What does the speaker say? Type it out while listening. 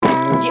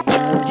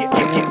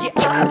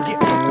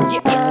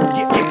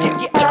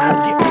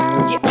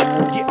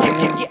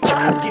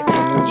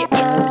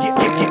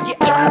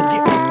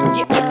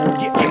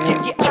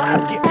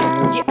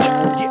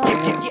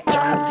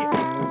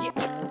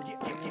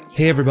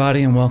Hey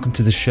everybody, and welcome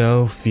to the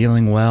show,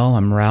 Feeling Well.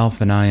 I'm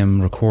Ralph, and I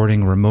am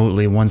recording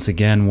remotely once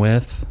again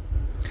with...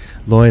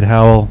 Lloyd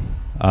Howell,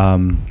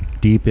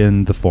 deep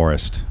in the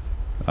forest,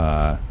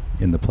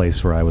 in the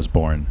place where I was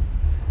born.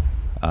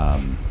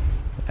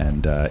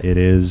 It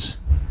is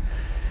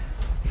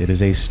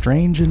a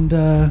strange and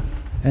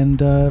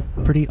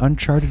pretty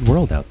uncharted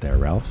world out there,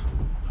 Ralph.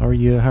 How are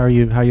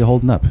you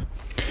holding up?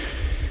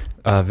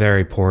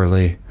 Very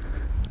poorly.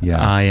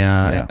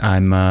 Yeah.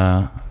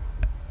 I'm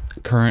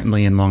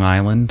currently in Long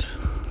Island.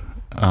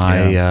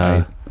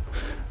 I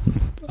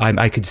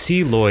could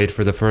see Lloyd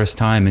for the first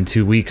time in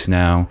 2 weeks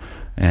now,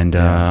 and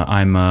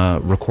I'm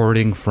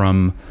recording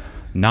from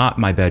not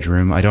my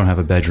bedroom. I don't have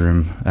a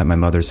bedroom at my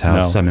mother's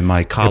house. No. I'm in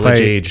my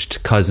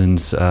college-aged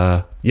cousin's.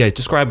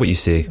 Describe what you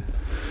see.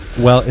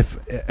 Well,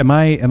 am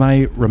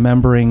I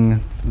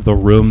remembering the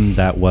room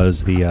that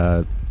was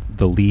the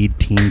lead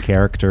teen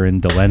character in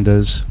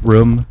Delenda's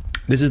room?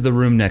 This is the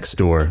room next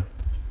door.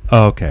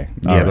 Oh, okay.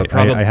 Yeah, right.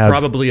 but I have,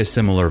 probably a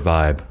similar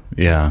vibe.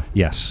 Yeah.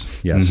 Yes.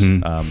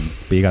 Mm-hmm.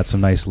 But you got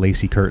some nice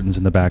lacy curtains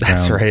in the background.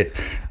 That's right.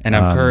 And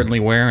I'm currently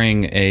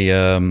wearing a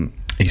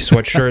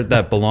sweatshirt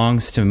that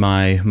belongs to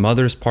my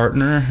mother's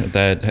partner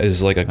that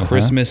is like a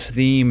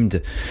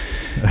Christmas-themed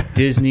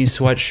Disney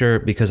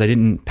sweatshirt because I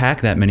didn't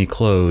pack that many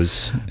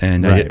clothes,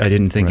 and I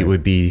didn't think it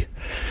would be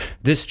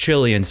this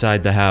chilly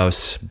inside the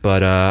house,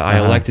 but I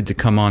elected to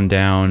come on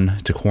down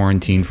to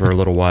quarantine for a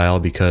little while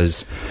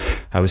because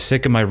I was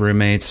sick of my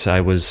roommates. I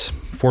was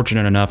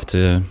fortunate enough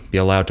to be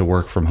allowed to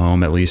work from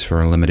home, at least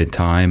for a limited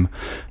time,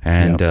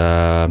 and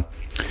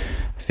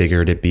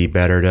figured it'd be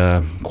better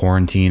to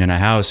quarantine in a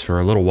house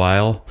for a little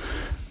while.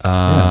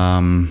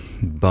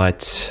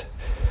 But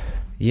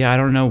yeah, I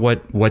don't know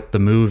what the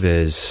move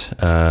is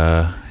in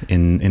the months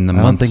ahead. I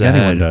don't think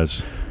anyone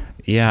does.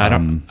 Yeah,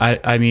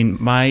 I mean,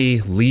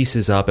 my lease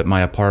is up at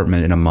my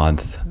apartment in a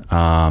month.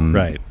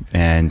 Right.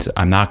 And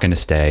I'm not going to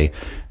stay.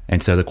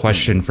 And so the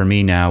question for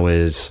me now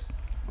is,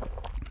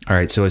 all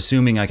right, so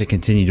assuming I could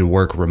continue to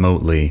work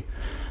remotely,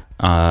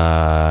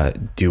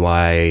 do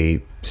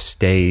I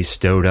stay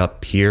stowed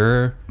up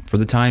here for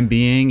the time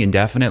being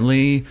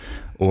indefinitely?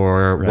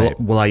 Or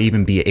will I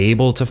even be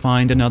able to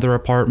find another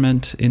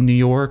apartment in New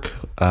York?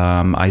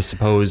 I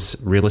suppose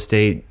real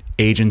estate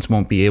agents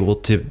won't be able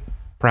to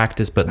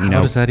practice, but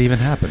how does that even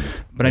happen?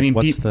 But I mean,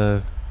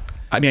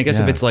 I guess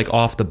if it's like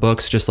off the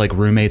books, just like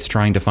roommates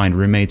trying to find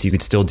roommates, you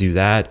could still do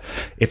that.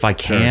 If I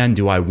can,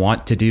 do I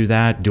want to do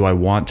that? Do I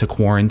want to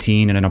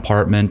quarantine in an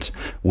apartment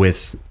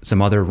with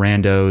some other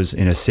randos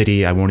in a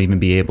city I won't even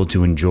be able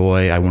to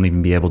enjoy? I won't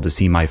even be able to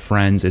see my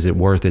friends. Is it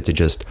worth it to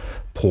just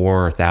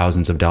pour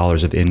thousands of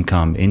dollars of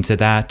income into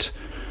that?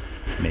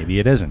 Maybe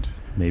it isn't.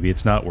 Maybe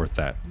it's not worth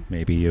that.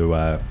 Maybe you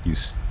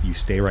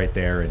stay right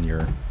there in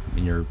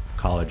your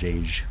college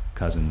age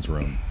cousin's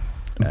room,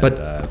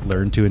 and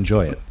learn to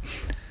enjoy it.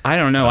 I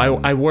don't know.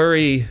 I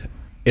worry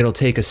it'll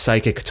take a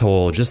psychic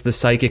toll, just the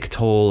psychic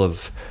toll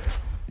of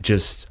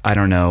just, I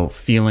don't know,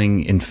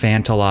 feeling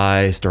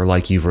infantilized or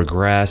like you've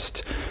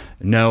regressed.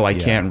 No, I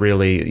can't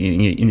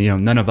really,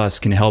 none of us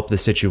can help the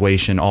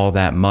situation all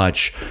that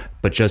much,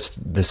 but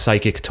just the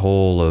psychic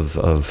toll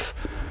of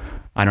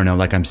I don't know,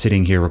 like I'm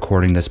sitting here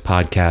recording this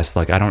podcast,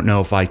 like I don't know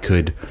if I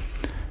could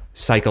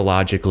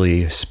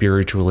psychologically,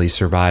 spiritually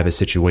survive a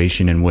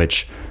situation in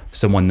which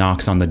someone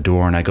knocks on the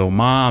door and I go,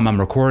 Mom, I'm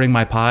recording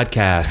my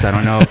podcast. I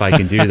don't know if I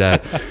can do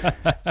that.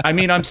 I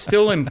mean, I'm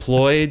still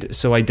employed,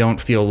 so I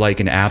don't feel like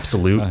an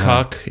absolute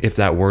cuck if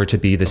that were to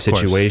be the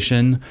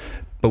situation.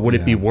 But would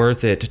it be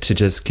worth it to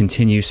just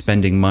continue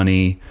spending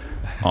money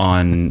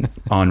on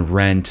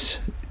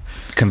rent,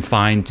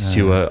 confined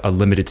to a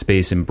limited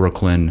space in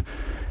Brooklyn?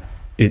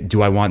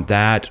 Do I want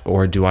that,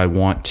 or do I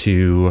want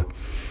to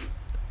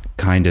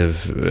kind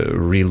of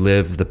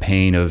relive the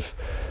pain of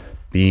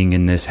being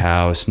in this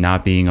house,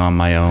 not being on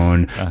my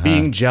own,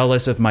 being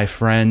jealous of my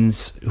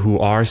friends who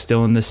are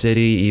still in the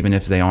city, even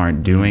if they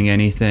aren't doing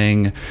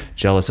anything,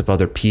 jealous of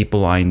other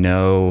people I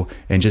know,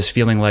 and just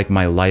feeling like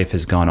my life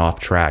has gone off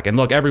track. And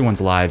look,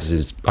 everyone's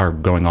lives are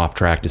going off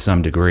track to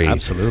some degree.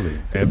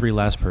 Absolutely. Every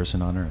last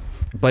person on earth.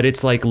 But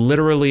it's like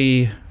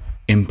literally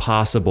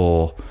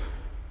impossible.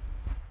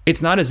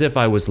 It's not as if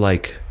I was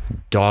like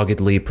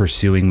doggedly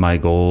pursuing my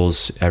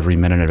goals every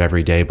minute of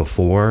every day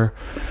before,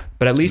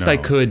 but at least I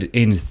could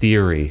in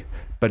theory.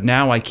 But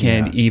now I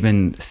can't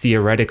even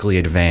theoretically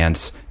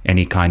advance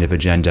any kind of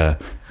agenda.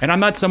 And I'm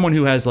not someone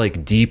who has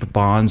like deep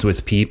bonds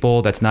with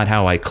people. That's not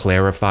how I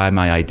clarify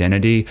my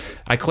identity.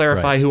 I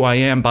clarify who I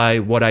am by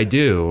what I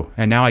do.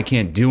 And now I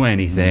can't do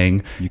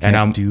anything. You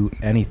can't do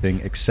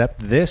anything except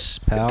this,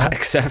 pal.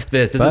 Except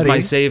this. This is my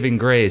saving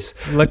grace.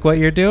 Look what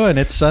you're doing.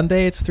 It's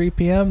Sunday. It's 3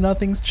 p.m.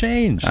 Nothing's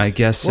changed. I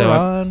guess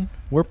so.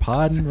 We're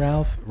podding,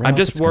 Ralph. I'm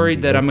just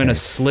worried that I'm going to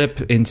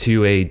slip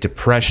into a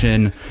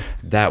depression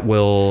that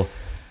will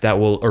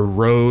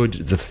erode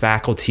the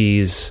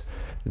faculties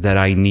that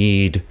I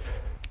need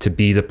to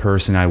be the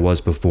person I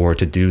was before,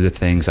 to do the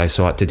things I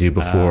sought to do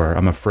before.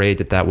 I'm afraid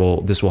that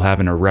this will have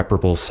an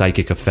irreparable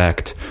psychic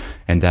effect,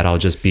 and that I'll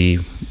just be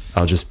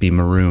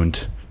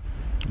marooned.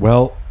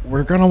 Well,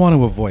 we're gonna want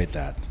to avoid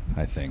that,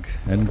 I think,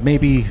 and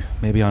maybe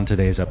on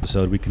today's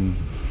episode we can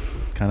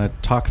kind of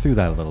talk through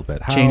that a little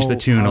bit. Change the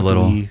tune a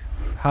little.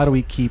 How do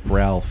we keep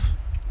Ralph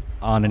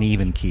on an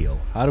even keel?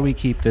 How do we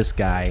keep this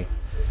guy?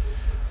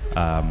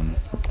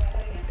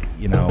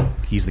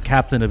 He's the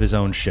captain of his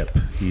own ship.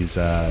 He's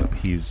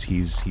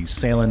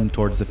sailing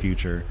towards the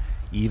future.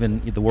 Even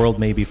the world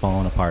may be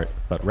falling apart,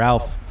 but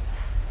Ralph,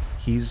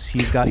 he's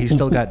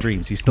still got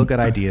dreams. He's still got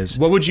ideas.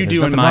 What would you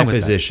do in my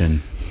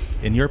position?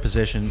 In your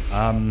position,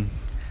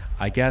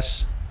 I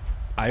guess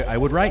I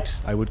would write.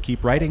 I would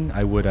keep writing.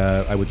 I would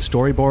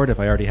storyboard if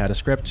I already had a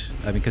script.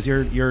 I mean, because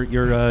you're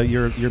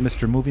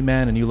Mr. Movie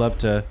Man, and you love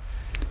to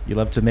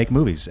make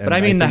movies. And but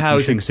I mean the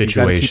housing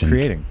situation. Keep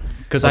creating.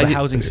 Because the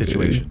housing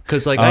situation.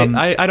 Because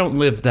I don't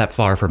live that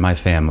far from my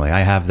family.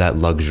 I have that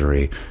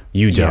luxury.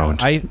 You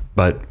don't. I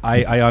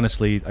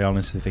honestly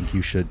think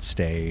you should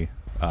stay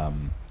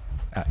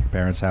at your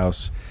parents'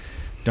 house.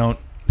 Don't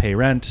pay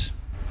rent.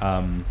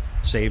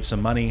 Save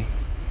some money,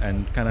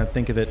 and kind of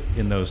think of it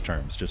in those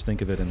terms. Just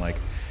think of it in like,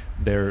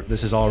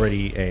 this is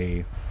already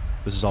a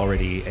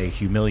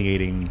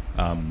humiliating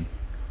kind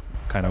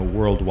of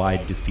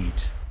worldwide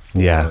defeat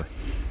for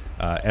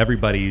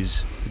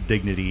everybody's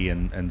dignity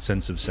and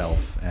sense of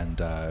self,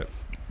 and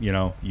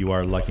you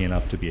are lucky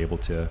enough to be able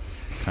to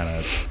kind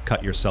of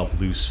cut yourself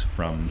loose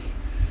from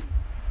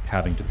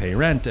having to pay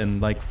rent,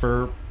 and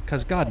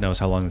because God knows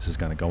how long this is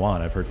going to go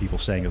on. I've heard people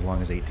saying as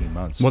long as 18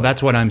 months. Well,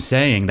 that's what I'm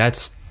saying.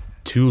 That's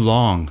too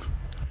long.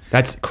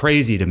 That's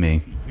crazy to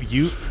me.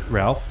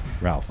 Ralph,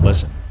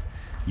 listen.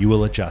 You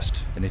will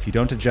adjust, and if you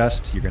don't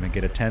adjust, you're going to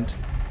get a tent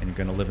and you're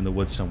going to live in the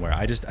woods somewhere.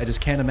 I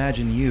just can't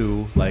imagine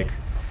you like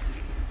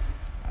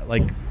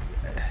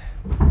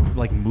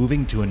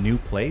moving to a new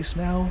place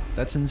now.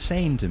 That's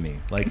insane to me.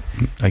 Like,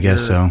 I guess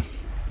so.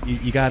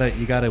 You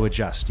gotta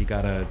adjust. You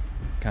gotta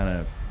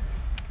kind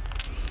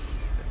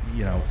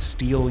of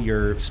steel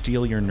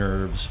your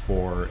nerves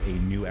for a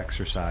new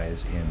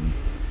exercise in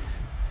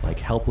like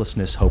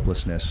helplessness,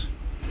 hopelessness.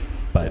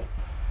 But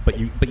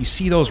you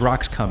see those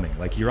rocks coming.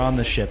 Like, you're on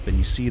the ship and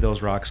you see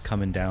those rocks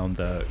coming down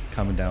the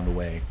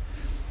way,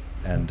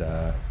 and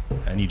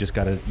you just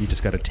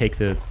gotta take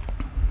the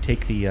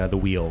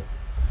wheel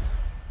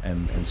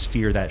and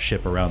steer that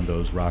ship around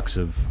those rocks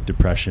of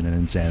depression and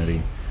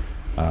insanity.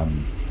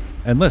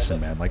 And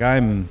listen, man, I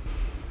am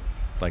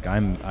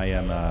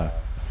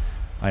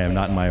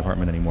not in my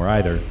apartment anymore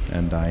either,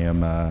 and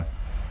I'm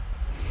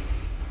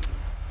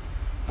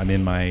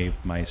in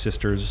my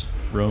sister's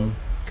room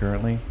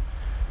currently.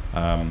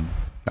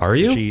 Are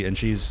you?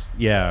 She's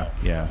yeah.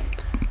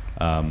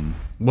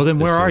 Well, then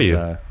where are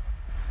you?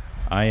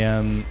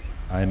 I'm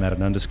at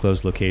an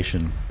undisclosed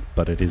location,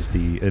 but it is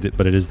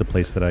the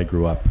place that I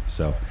grew up.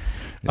 So.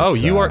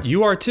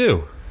 You are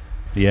too.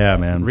 Yeah,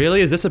 man.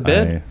 Really? Is this a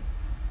bit?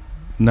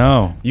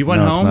 No. You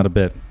went home? It's not a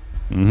bit.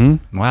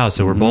 Mm-hmm. Wow.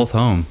 So we're both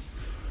home.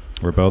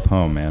 We're both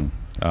home, man.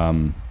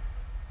 Why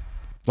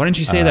didn't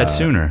you say that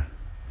sooner?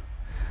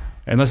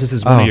 Unless this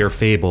is one of your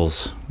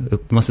fables.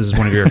 Unless this is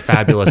one of your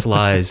fabulous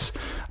lies.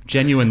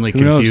 Genuinely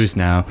confused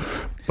now.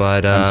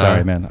 But I'm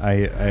sorry, man.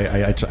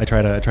 I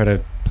try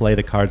to play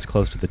the cards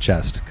close to the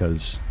chest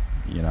because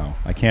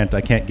I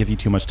can't give you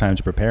too much time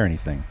to prepare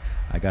anything.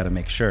 I got to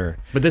make sure.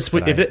 But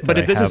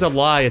if this is a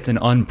lie, it's an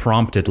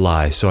unprompted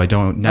lie. So I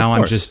don't. Now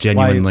I'm just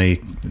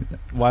genuinely.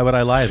 Why would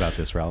I lie about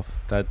this, Ralph?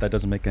 That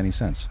doesn't make any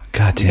sense.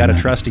 God damn it. We got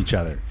to trust each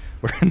other.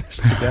 We're in this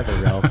together,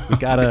 Ralph. We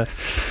gotta.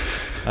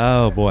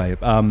 Oh boy.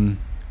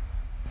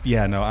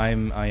 Yeah. No. I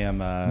am.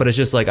 But it's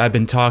just like I've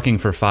been talking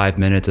for 5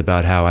 minutes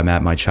about how I'm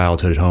at my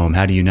childhood home.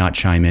 How do you not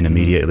chime in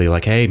immediately?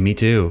 Like, hey, me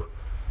too.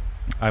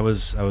 I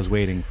was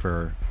waiting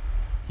for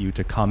you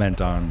to comment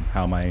on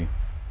how my.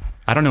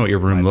 I don't know what your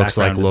room looks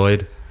like,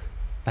 Lloyd.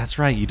 That's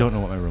right. You don't know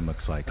what my room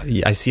looks like.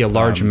 I see a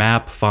large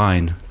map.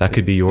 Fine, that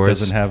could be yours.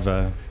 It doesn't have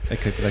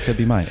that could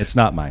be mine. It's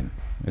not mine.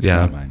 It's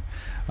not mine.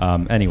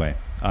 Anyway,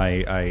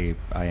 I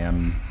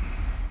am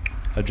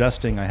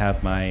adjusting. I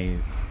have my.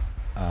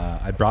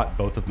 I brought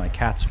both of my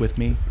cats with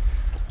me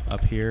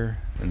up here,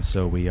 and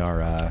so we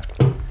are.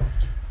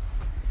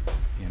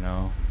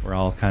 We're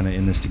all kind of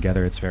in this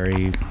together. It's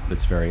very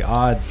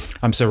odd.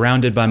 I'm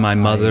surrounded by my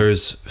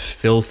mother's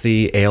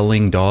filthy,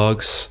 ailing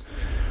dogs.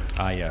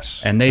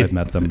 Yes. And I've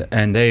met them.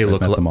 And they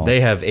they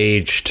have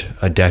aged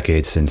a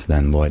decade since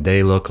then, Lloyd.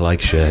 They look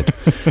like shit.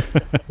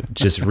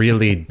 Just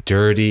really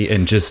dirty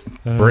and just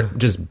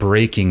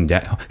breaking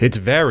down. It's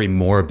very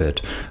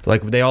morbid.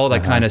 Like they all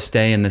kind of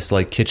stay in this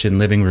like kitchen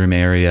living room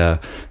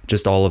area.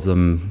 Just all of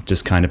them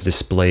just kind of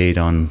displayed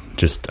on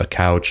just a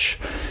couch,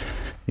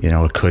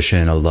 a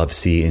cushion, a love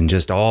seat, and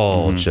just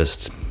all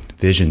just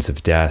visions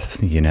of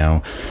death,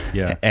 Yeah.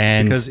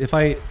 And because if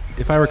I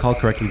recall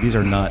correctly, these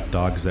are not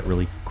dogs that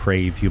really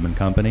crave human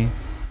company.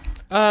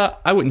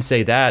 I wouldn't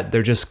say that.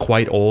 They're just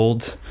quite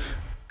old,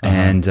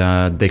 and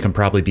they can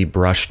probably be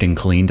brushed and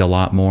cleaned a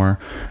lot more.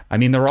 I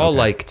mean, they're all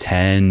like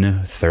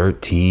 10,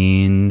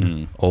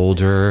 13,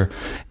 older.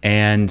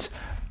 And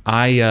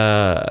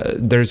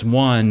there's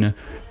one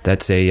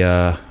that's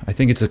I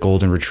think it's a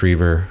golden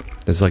retriever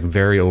that's like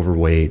very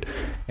overweight.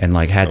 and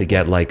like had to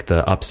get like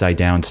the upside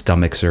down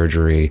stomach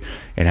surgery,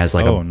 and has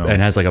like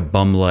and has like a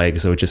bum leg,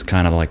 so it just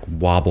kind of like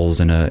wobbles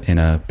in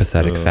a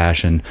pathetic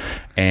fashion,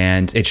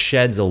 and it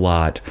sheds a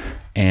lot,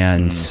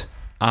 and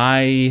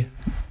I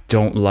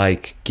don't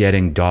like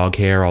getting dog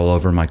hair all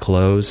over my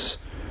clothes.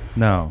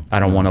 No, I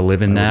don't want to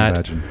live in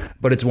that. Imagine.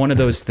 But it's one of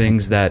those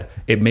things that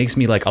it makes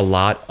me like a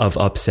lot of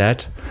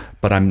upset,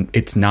 but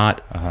it's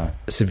not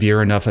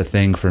severe enough a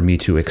thing for me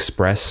to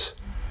express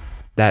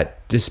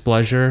that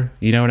displeasure.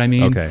 You know what I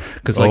mean? Okay.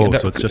 Because so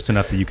it's just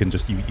enough that you can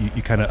just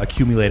you kind of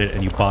accumulate it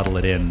and you bottle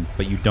it in,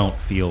 but you don't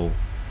feel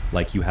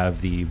like you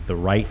have the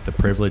right, the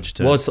privilege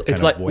to.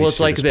 It's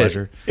like this.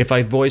 If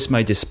I voice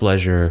my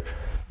displeasure,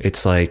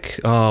 it's like,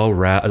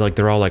 like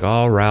they're all like,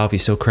 oh, Ralph,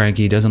 he's so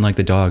cranky, he doesn't like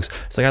the dogs.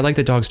 It's like, I like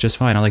the dogs just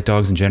fine. I like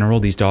dogs in general.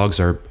 These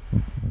dogs are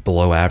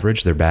below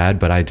average. They're bad,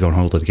 but I don't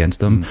hold it against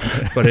them.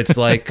 But it's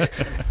like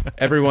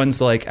everyone's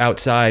like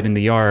outside in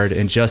the yard,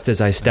 and just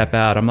as I step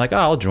out, I'm like, oh,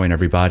 I'll join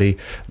everybody.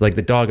 Like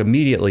the dog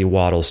immediately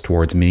waddles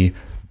towards me,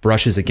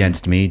 brushes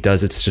against me,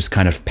 does its just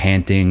kind of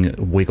panting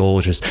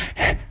wiggle, just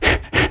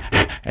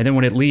and then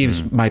when it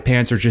leaves, my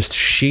pants are just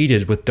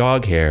sheeted with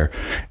dog hair,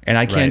 and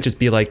I can't just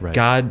be like,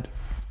 God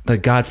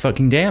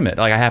fucking damn it.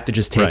 Like I have to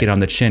just take it on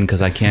the chin,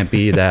 because I can't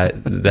be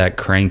that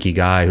cranky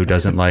guy who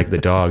doesn't like the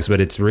dogs. But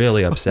it's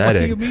really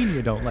upsetting. What do you mean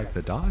you don't like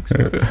the dogs?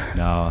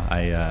 No,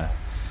 I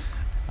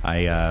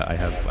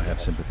have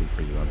sympathy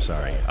for you. I'm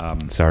sorry.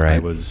 It's all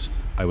right.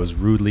 I was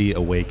rudely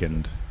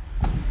awakened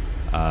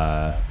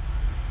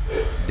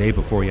day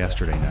before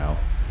yesterday now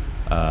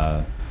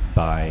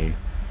by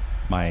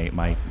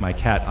my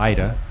cat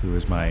Ida, who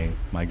is my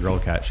girl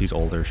cat. She's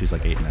older. She's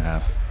like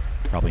 8.5,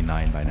 probably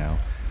 9 by now.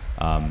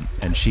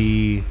 And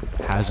she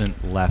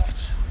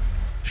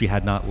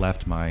had not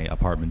left my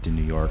apartment in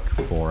New York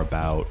for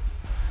about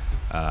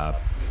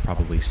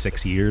probably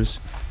 6 years.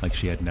 Like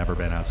she had never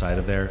been outside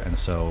of there. And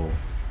so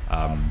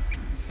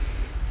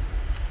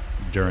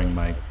during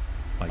my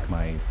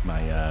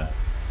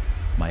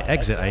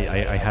exit,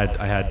 I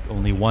had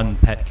only one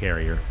pet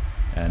carrier,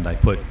 and I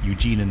put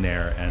Eugene in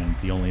there, and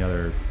the only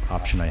other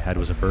option I had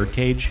was a bird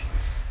cage.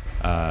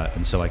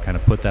 And so I kind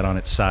of put that on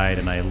its side,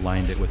 and I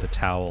lined it with a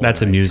towel.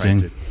 That's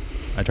amusing.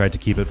 I tried to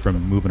keep it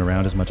from moving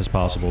around as much as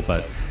possible,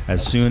 but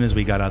as soon as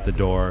we got out the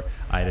door,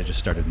 Ida just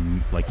started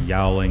like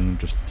yowling,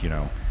 just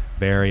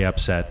very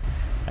upset,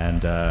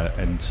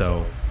 and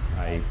so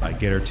I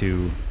get her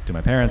to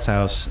my parents'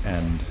 house,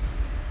 and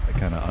I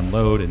kind of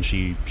unload, and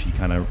she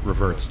kind of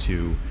reverts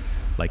to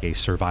like a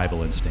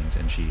survival instinct,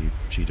 and she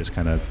just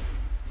kind of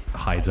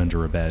hides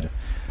under a bed,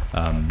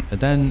 and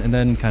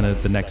then kind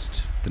of the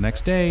next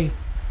day,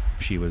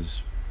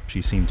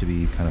 she seemed to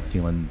be kind of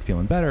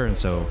feeling better, and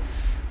so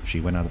she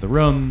went out of the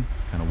room,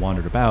 kind of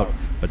wandered about,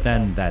 but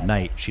then that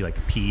night she like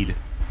peed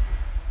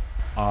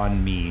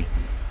on me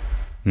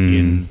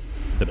in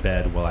the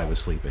bed while I was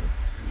sleeping,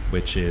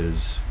 which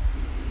is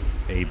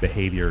a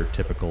behavior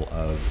typical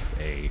of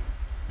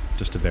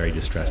just a very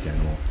distressed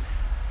animal.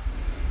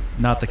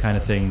 Not the kind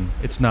of thing,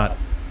 it's not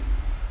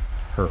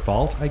her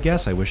fault, I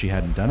guess. I wish she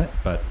hadn't done it,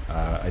 but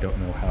I don't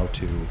know how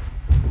to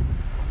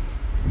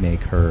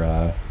make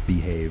her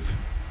behave,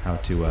 how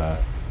to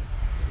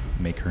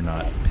make her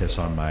not piss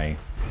on me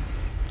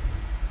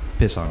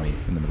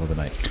in the middle of the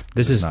night.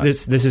 This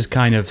is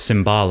kind of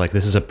symbolic.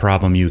 This is a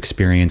problem you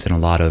experience in a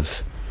lot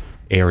of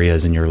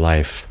areas in your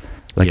life.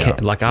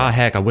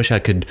 Heck, I wish I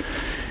could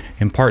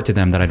impart to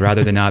them that I'd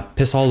rather they not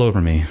piss all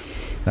over me.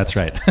 That's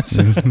right.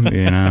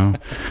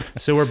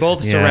 So we're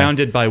both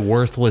surrounded by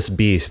worthless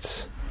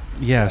beasts.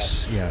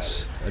 Yes.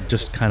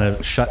 Just kind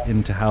of shut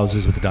into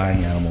houses with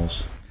dying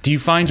animals. Do you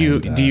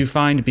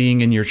find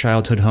being in your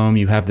childhood home,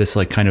 you have this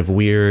like kind of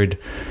weird,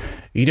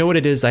 you know what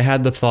it is? I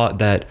had the thought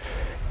that,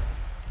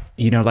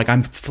 like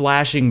I'm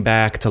flashing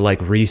back to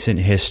like recent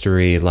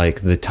history,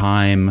 like the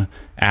time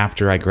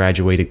after I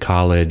graduated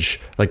college,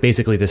 like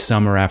basically the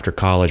summer after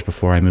college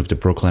before I moved to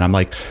Brooklyn. I'm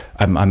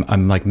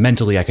like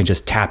mentally I can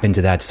just tap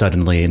into that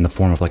suddenly in the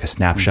form of like a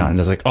snapshot, and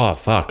it's like, oh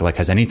fuck, like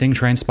has anything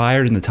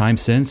transpired in the time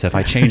since? Have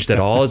I changed at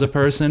all as a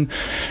person?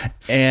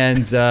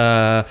 And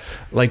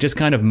like just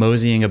kind of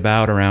moseying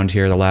about around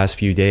here the last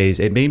few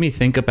days, it made me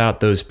think about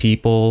those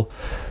people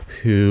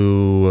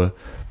who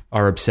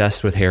are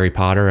obsessed with Harry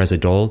Potter as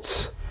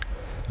adults.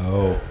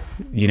 Oh,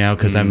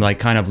 because I'm like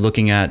kind of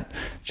looking at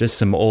just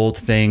some old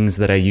things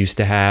that I used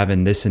to have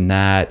and this and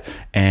that.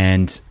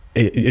 And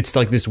it's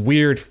like this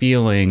weird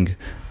feeling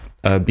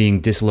of being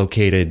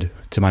dislocated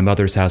to my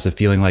mother's house, of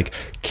feeling like,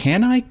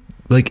 can I,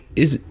 like,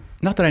 is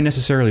not that I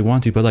necessarily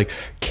want to, but like,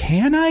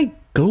 can I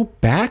go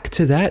back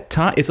to that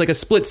time? It's like a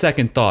split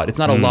second thought. It's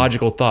not a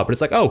logical thought, but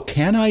it's like, oh,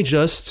 can I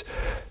just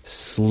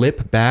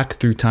slip back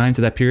through time to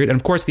that period? And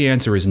of course the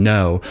answer is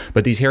no,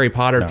 but these Harry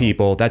Potter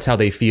people, that's how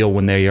they feel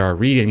when they are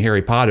reading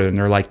Harry Potter, and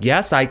they're like,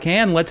 yes, I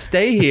can, let's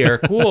stay here,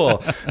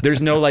 cool. There's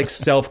no like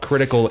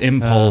self-critical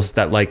impulse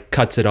that like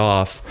cuts it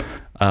off,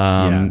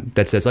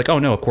 that says like, oh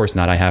no, of course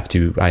not, I have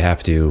to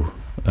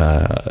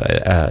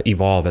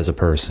evolve as a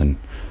person.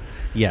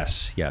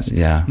 Yes.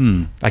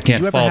 I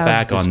can't fall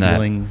back on that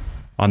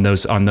on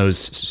those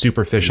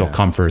superficial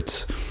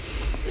comforts.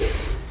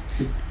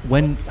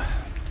 When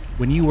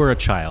you were a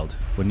child,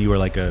 when you were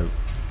like a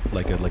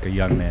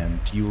young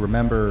man, do you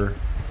remember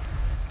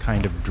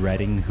kind of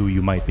dreading who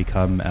you might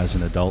become as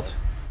an adult?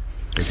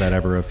 Was that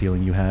ever a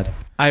feeling you had?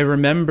 I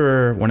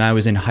remember when I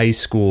was in high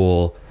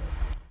school,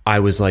 I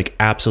was like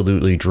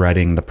absolutely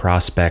dreading the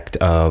prospect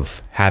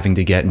of having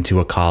to get into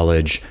a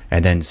college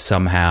and then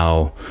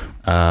somehow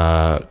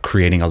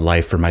creating a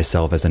life for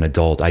myself as an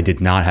adult. I did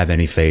not have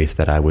any faith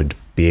that I would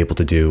be able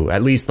to do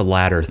at least the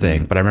latter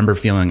thing. But I remember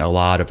feeling a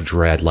lot of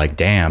dread, like,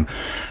 damn,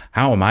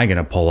 how am I going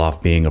to pull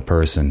off being a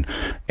person?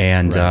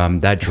 And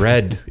that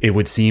dread, it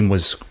would seem,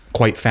 was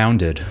quite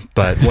founded.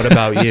 But what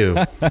about you?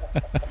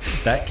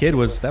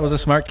 That was a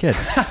smart kid.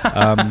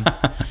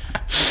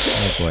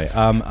 Oh boy.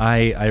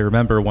 I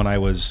remember when I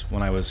was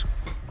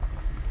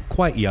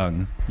quite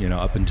young,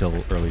 up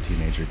until early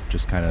teenager,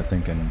 just kind of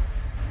thinking,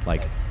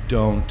 like,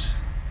 don't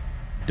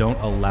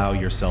allow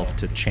yourself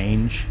to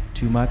change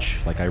too much.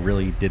 Like, I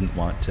really didn't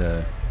want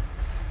to.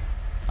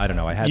 I don't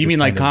know. I had. You mean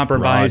like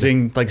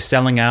compromising, like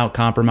selling out,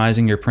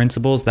 compromising your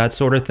principles, that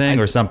sort of thing,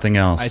 or something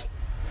else?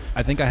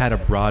 I think I had a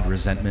broad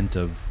resentment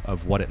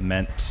of what it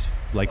meant,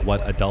 like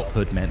what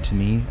adulthood meant to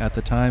me at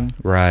the time.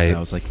 Right. And I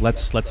was like,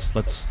 let's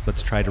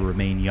try to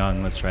remain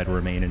young. Let's try to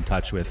remain in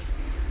touch with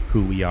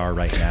who we are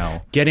right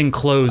now. Getting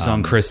clothes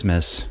on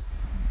Christmas.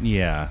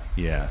 Yeah.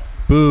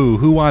 Boo!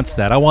 Who wants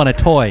that? I want a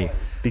toy.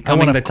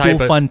 Becoming I want a cool,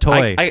 fun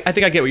toy. I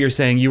think I get what you're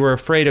saying. You were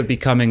afraid of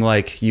becoming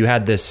like, you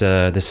had this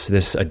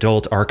this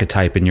adult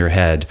archetype in your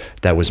head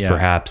that was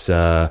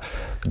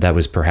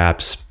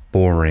perhaps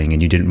boring,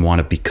 and you didn't want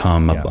to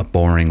become a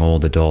boring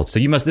old adult. So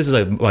this is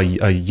a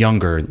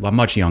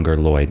much younger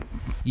Lloyd.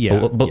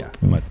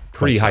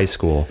 Pre high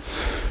school.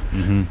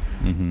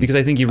 Because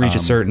I think you reach a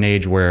certain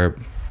age where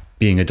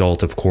being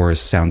adult, of course,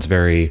 sounds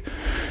very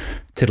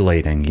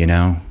titillating.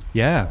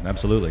 Yeah,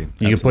 absolutely.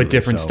 You can put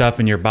different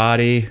stuff in your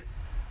body.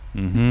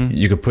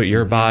 You could put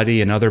your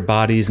body in other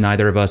bodies.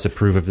 Neither of us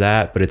approve of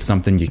that, but it's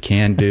something you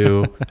can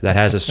do that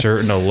has a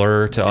certain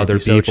allure to other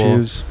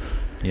people.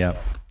 Yeah.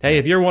 Hey,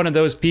 if you're one of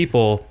those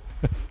people,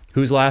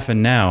 who's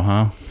laughing now,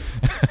 huh?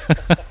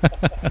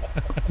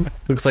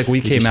 Looks like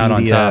we came out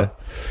on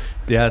top.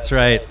 Yeah, that's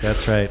right.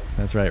 That's right,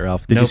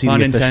 Ralph. Did no you see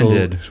pun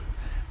intended.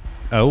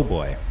 Oh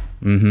boy.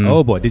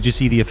 Oh boy. Did you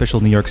see the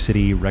official New York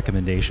City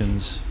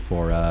recommendations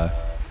for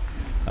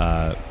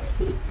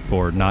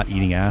not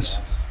eating ass?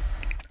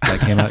 That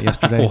came out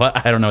yesterday.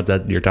 What? I don't know what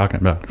that you're talking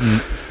about.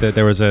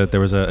 There was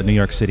a New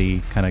York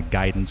City kind of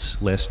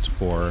guidance list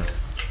for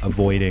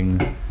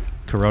avoiding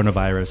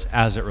coronavirus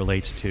as it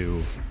relates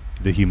to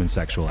the human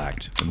sexual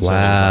act. And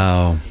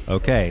wow. So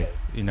okay,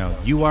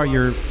 you are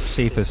your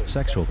safest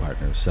sexual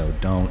partner, so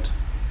don't.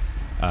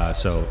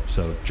 So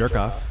jerk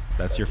off.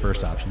 That's your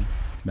first option.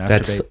 Masturbate,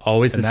 that's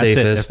always the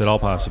safest, if at all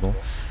possible.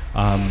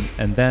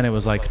 And then it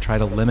was like, try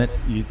to limit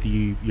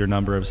your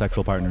number of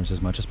sexual partners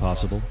as much as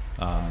possible.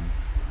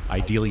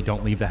 Ideally,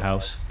 don't leave the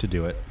house to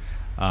do it.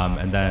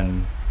 And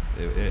then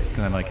it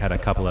kind of like had a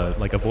couple of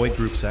like avoid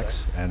group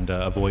sex and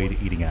avoid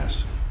eating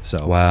ass.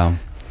 So wow,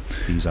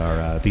 these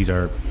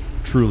are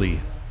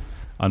truly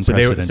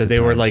unprecedented. So they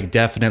were like,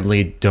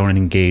 definitely don't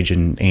engage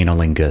in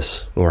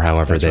analingus, or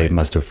however they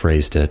must have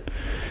phrased it.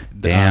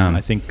 Damn.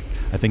 I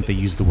think they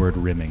used the word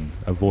rimming.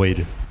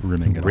 Avoid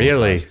rimming.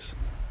 Really?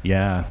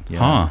 Yeah.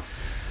 Huh.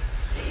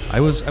 I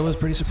was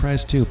pretty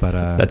surprised too, but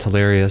that's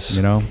hilarious.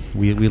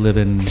 We live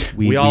in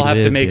we all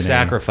have to make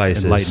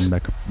sacrifices.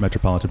 Enlightened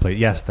metropolitan place.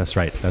 Yes, that's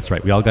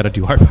right. We all got to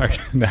do our part.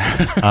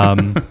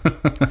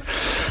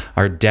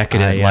 Our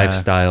decadent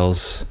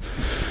lifestyles.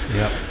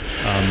 Yep.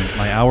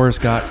 My hours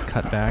got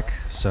cut back,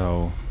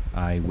 so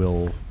I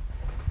will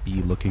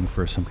be looking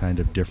for some kind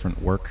of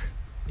different work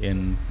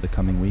in the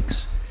coming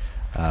weeks.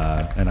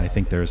 And I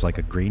think there's like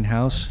a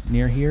greenhouse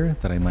near here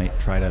that I might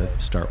try to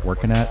start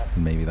working at,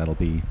 and maybe that'll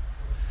be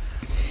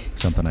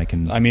something I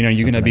can. I mean, are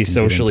you going to be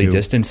socially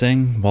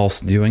distancing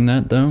whilst doing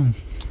that, though?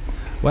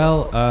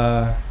 Well,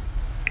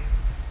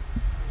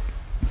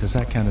 does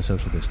that count as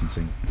social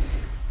distancing?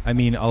 I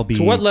mean, I'll be.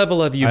 To what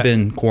level have you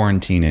been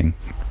quarantining?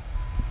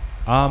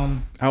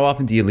 How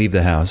often do you leave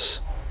the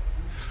house?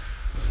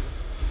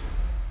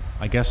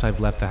 I guess I've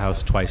left the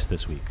house twice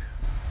this week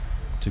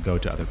to go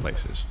to other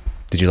places.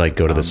 Did you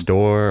go to the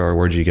store, or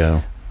where'd you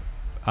go?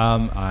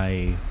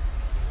 They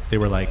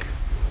were like,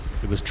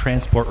 it was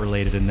transport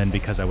related, and then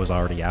because I was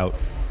already out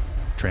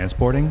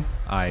transporting,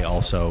 I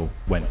also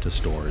went to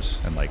stores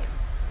and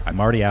I'm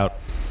already out.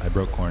 I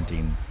broke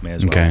quarantine. May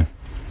as well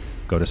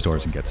go to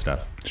stores and get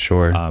stuff.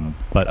 Sure.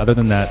 But other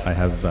than that,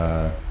 I've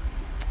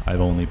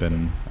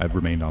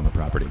remained on the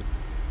property.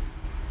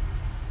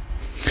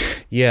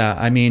 Yeah,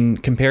 I mean,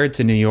 compared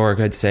to New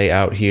York, I'd say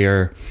out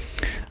here,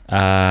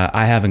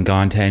 I haven't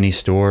gone to any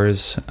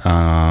stores,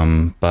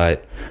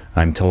 but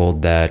I'm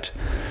told that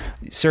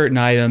certain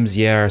items,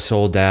 are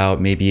sold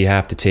out. Maybe you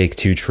have to take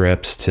 2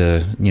 trips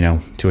to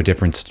a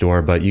different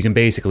store, but you can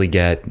basically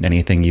get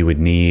anything you would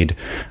need.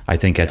 I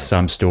think at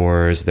some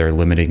stores they're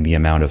limiting the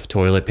amount of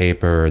toilet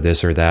paper or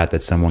this or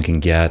that someone can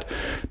get.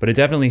 But it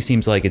definitely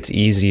seems like it's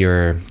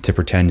easier to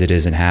pretend it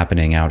isn't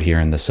happening out here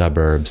in the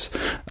suburbs.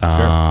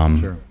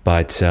 Sure.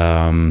 But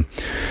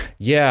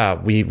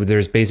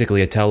there's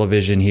basically a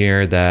television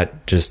here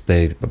that just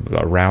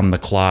around the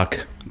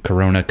clock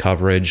Corona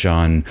coverage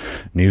on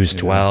News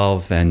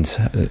 12,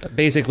 and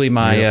basically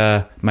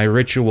my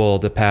ritual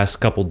the past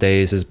couple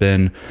days has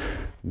been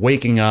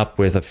waking up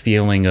with a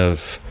feeling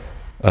of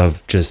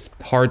just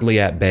hardly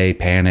at bay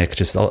panic,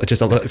 just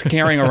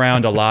carrying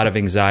around a lot of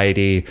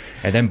anxiety,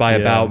 and then by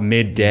about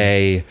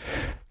midday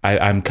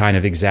I'm kind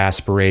of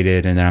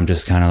exasperated, and then I'm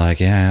just kind of like,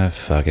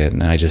 fuck it,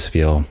 and I just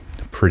feel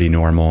pretty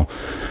normal.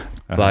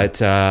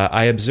 But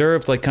I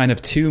observed like kind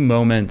of 2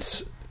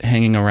 moments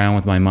hanging around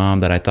with my mom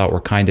that I thought were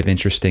kind of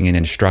interesting and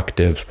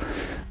instructive.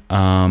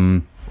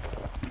 The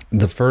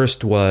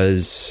first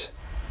was,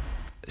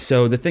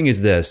 so the thing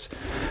is this,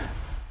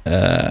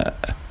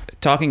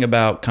 talking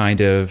about kind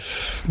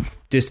of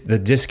the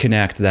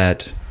disconnect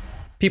that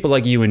people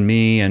like you and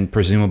me, and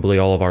presumably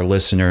all of our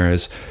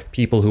listeners,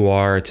 people who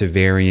are to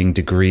varying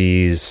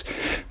degrees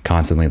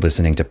constantly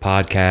listening to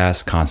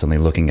podcasts, constantly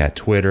looking at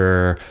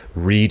Twitter,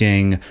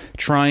 reading,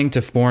 trying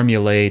to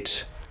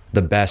formulate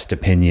the best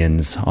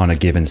opinions on a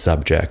given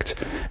subject.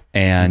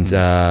 And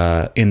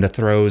in the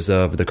throes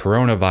of the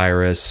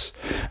coronavirus,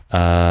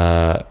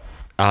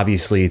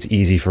 obviously it's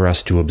easy for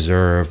us to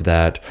observe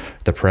that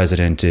the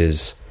president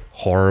is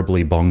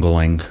horribly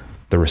bungling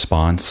the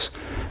response,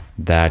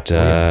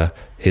 that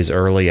his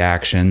early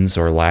actions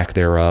or lack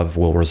thereof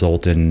will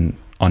result in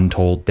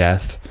untold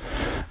death.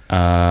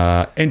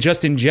 And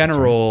just in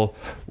general,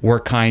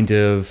 we're kind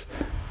of,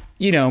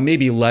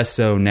 maybe less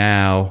so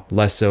now,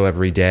 less so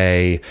every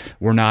day.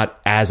 We're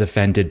not as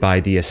offended by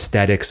the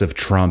aesthetics of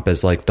Trump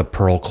as like the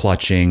pearl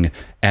clutching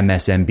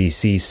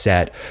MSNBC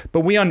set, but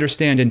we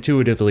understand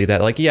intuitively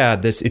that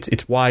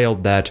it's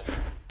wild that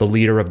the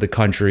leader of the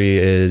country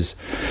is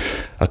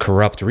a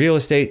corrupt real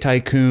estate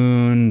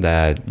tycoon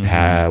that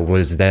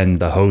was then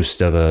the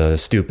host of a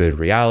stupid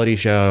reality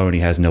show, and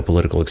he has no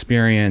political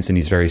experience, and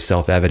he's very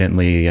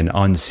self-evidently an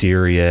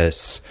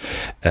unserious,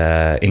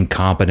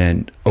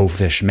 incompetent,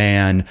 oafish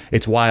man.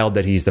 It's wild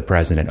that he's the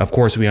president. Of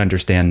course, we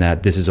understand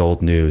that. This is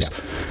old news. Yeah.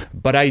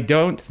 But I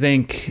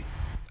think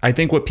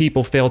what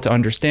people fail to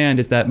understand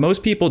is that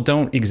most people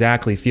don't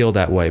exactly feel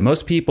that way.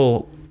 Most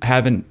people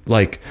haven't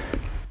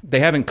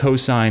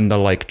co-signed the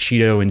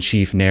Cheeto in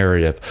chief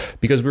narrative,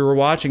 because we were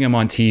watching him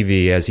on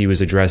TV as he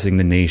was addressing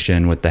the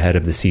nation with the head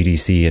of the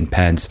CDC and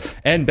Pence,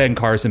 and Ben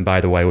Carson,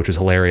 by the way, which was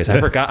hilarious. I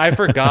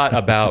forgot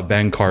about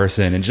Ben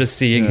Carson, and just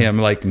seeing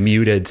him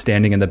muted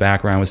standing in the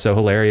background was so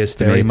hilarious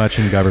to me. Very much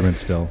in government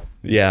still.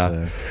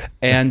 Yeah.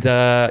 And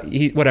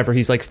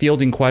he's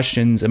fielding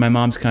questions, and my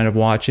mom's kind of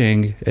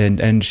watching,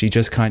 and she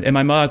just and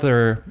my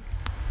mother,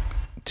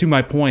 to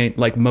my point,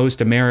 like most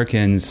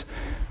Americans,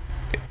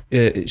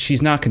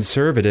 she's not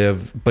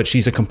conservative, but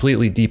she's a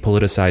completely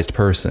depoliticized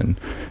person.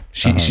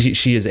 She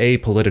is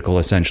apolitical,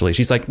 essentially.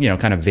 She's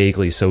kind of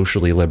vaguely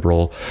socially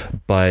liberal,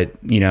 but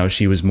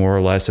she was more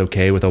or less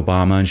okay with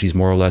Obama, and she's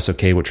more or less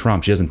okay with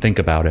Trump. She doesn't think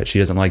about it. She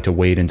doesn't like to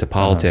wade into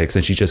politics,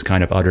 and she just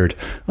kind of uttered,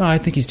 I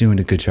think he's doing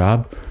a good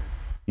job.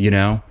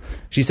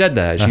 She said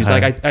that.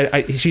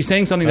 She's she's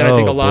saying something that I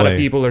think a lot of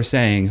people are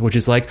saying, which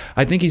is I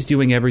think he's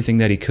doing everything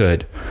that he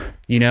could,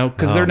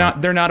 because they're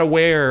not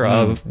aware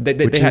of,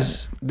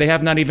 they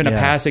have not even a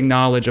passing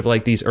knowledge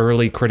of these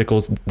early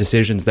critical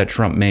decisions that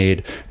Trump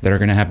made that are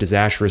going to have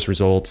disastrous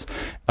results.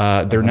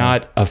 They're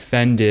not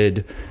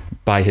offended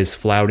by his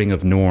flouting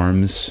of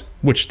norms,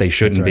 which they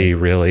shouldn't be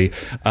really.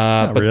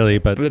 But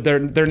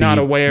they're not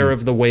aware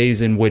of the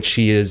ways in which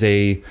he is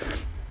a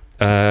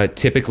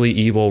typically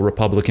evil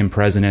Republican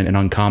president and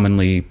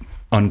uncommonly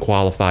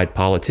unqualified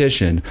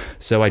politician.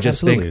 So I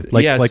just think,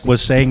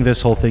 was saying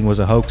this whole thing was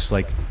a hoax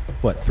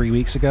 3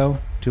 weeks ago,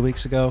 2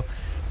 weeks ago?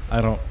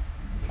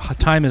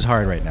 Time is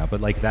hard right now,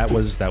 but that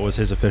was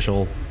his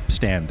official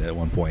stand at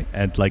one point.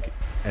 And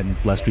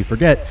lest we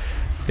forget,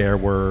 there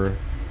were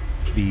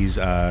these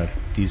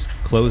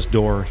closed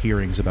door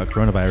hearings about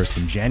coronavirus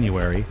in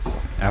January,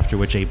 after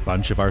which a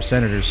bunch of our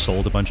senators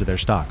sold a bunch of their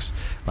stocks.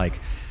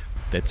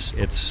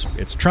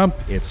 It's Trump.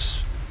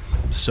 It's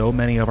so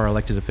many of our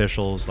elected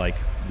officials,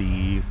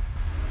 the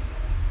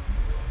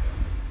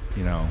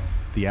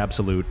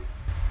absolute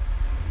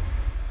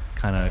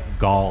kind of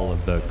gall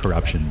of the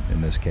corruption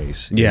in this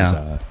case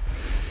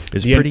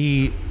is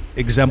pretty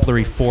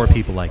exemplary for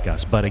people like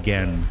us. But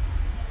again,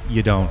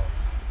 you don't.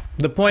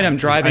 The point I'm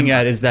driving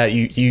at is that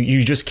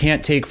you just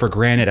can't take for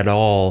granted at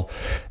all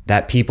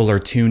that people are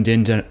tuned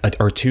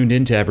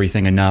into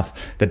everything enough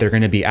that they're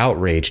going to be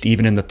outraged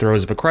even in the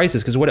throes of a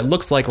crisis. Because what it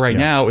looks like right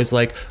now is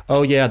like,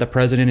 oh yeah, the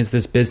president is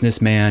this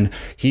businessman.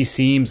 He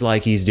seems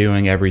like he's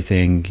doing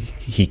everything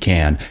he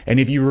can. And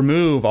if you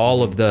remove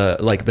all of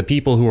the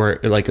people who are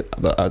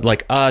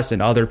like us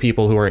and other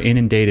people who are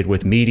inundated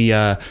with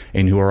media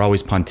and who are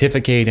always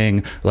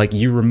pontificating, like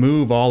you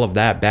remove all of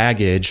that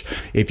baggage,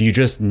 if you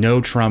just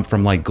know Trump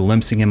from like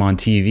glimpsing him on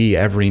TV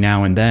every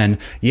now and then,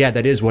 yeah,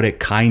 that is what it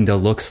kind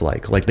of looks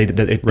like. Like they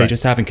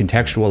just haven't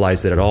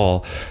contextualized it at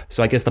all.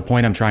 So I guess the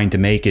point I'm trying to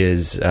make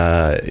is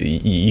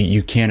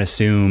you can't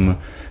assume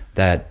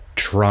that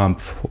Trump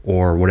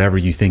or whatever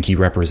you think he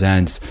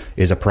represents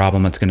is a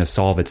problem that's going to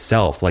solve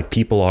itself. Like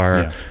people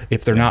are,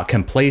 if they're not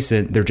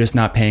complacent, they're just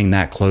not paying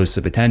that close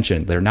of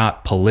attention. They're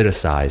not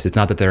politicized. It's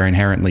not that they're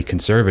inherently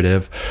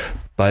conservative,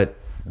 but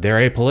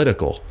they're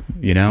apolitical,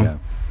 you know? Yeah.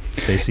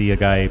 They see a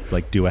guy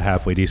like do a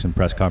halfway decent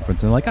press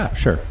conference and they're like, ah,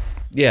 sure.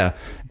 Yeah.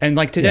 And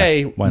like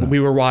today, we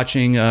were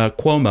watching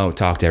Cuomo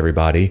talk to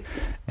everybody.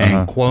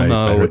 And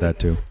Cuomo... I heard that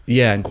too.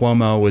 Yeah, and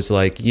Cuomo was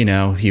like, you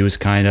know, he was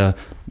kind of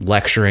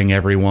lecturing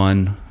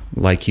everyone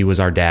like he was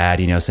our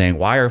dad, you know, saying,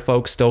 why are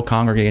folks still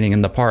congregating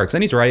in the parks?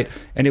 And he's right.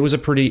 And it was a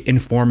pretty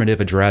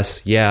informative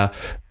address. Yeah.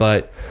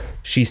 But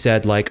she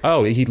said like,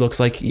 oh, he looks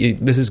like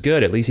this is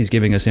good. At least he's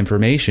giving us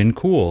information.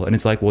 Cool. And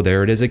it's like, well,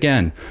 there it is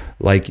again.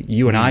 Like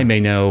you and I may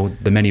know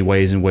the many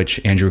ways in which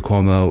Andrew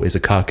Cuomo is a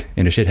cuck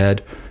and a shithead,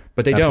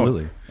 but they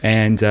don't.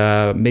 And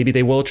maybe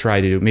they will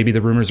try to. Maybe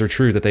the rumors are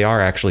true that they are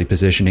actually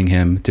positioning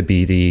him to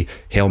be the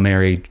Hail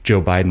Mary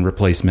Joe Biden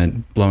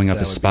replacement, blowing up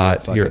his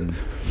spot.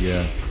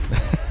 Yeah.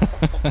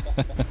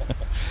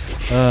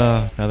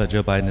 Now that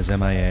Joe Biden is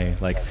MIA,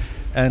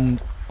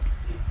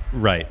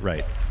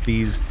 right.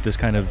 This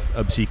kind of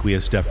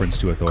obsequious deference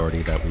to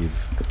authority that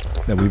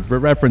we've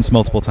referenced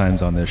multiple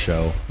times on this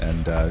show,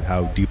 and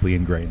how deeply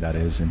ingrained that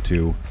is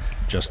into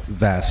just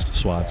vast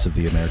swaths of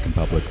the American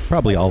public,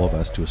 probably all of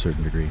us to a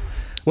certain degree.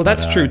 Well,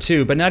 that's true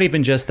too, but not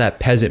even just that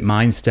peasant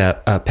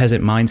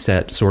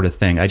mindset sort of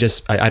thing. I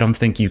don't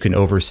think you can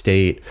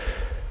overstate.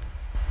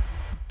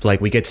 Like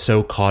we get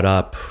so caught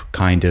up,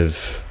 kind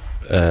of,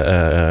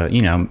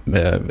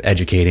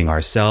 educating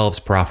ourselves,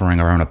 proffering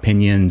our own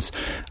opinions.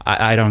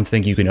 I don't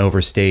think you can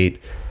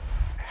overstate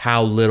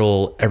how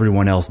little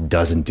everyone else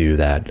doesn't do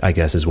that, I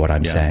guess is what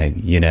I'm saying.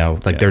 You know,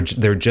 like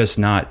they're just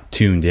not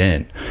tuned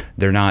in.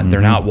 They're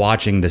not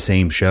watching the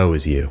same show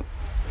as you.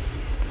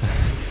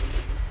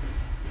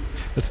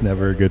 That's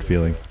never a good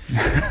feeling.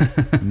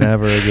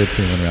 Never a good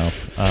feeling,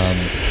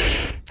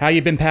 Ralph. How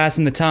you been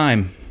passing the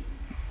time?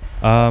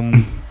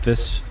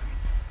 This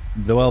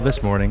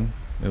morning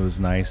it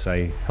was nice.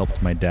 I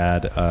helped my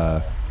dad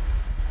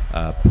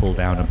pull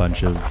down a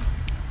bunch of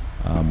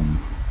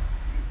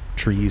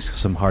trees,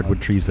 some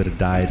hardwood trees that had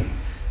died,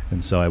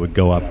 and so I would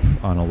go up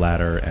on a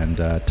ladder and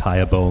tie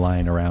a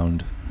bowline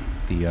around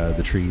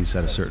the trees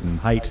at a certain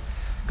height,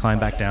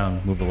 climb back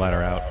down, move the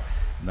ladder out,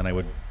 and then I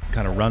would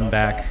kind of run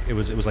back. It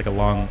was like a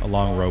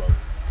long rope,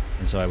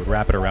 and so I would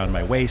wrap it around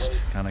my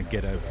waist, kind of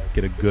get a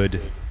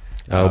good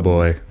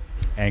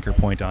anchor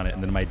point on it,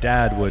 and then my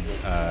dad would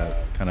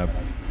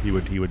he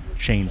would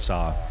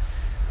chainsaw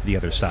the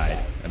other side,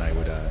 and I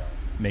would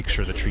make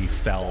sure the tree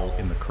fell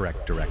in the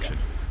correct direction,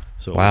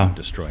 so it wouldn't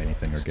destroy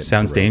anything or get.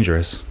 Sounds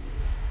dangerous.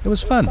 It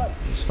was fun.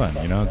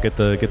 You know, get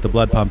the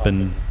blood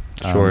pumping.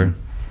 Sure.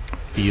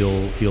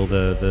 Feel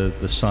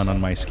the sun on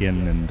my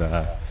skin, and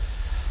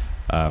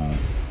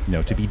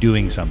to be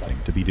doing something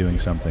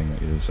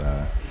is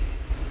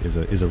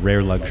a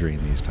rare luxury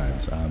in these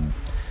times.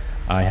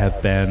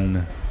 I've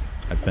been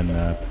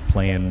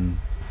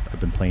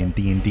playing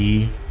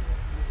D&D.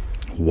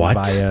 What?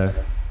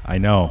 I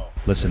know.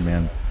 Listen,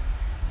 man.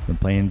 I've been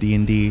playing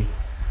D&D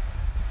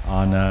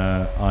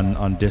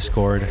on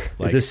Discord.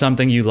 Is this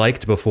something you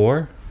liked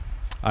before?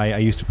 I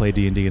used to play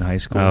D&D in high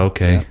school. Oh,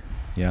 okay.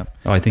 Yeah.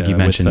 Oh, I think you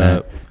mentioned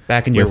that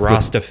back in your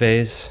Rasta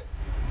phase.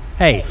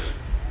 Hey.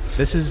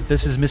 This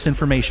is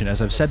misinformation.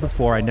 As I've said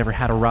before, I never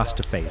had a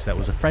Rasta face. That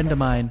was a friend of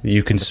mine.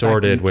 You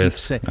consorted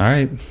with. All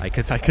right. I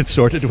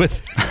consorted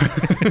with.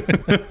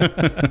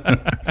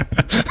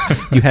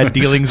 You had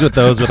dealings with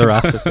those with a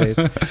Rasta face.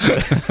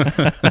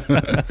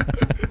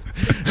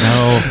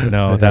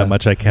 No, that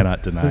much I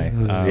cannot deny.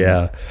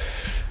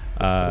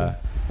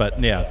 But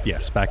yeah,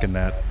 yes, back in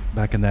that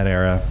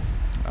era,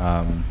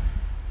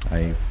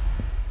 I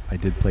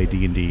did play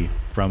D&D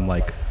from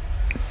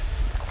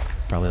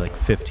probably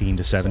 15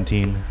 to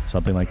 17,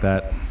 something like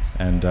that,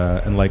 and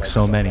like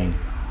so many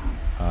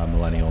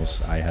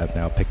millennials, I have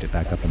now picked it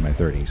back up in my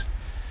 30s.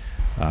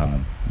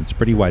 It's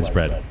pretty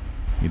widespread.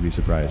 You'd be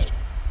surprised.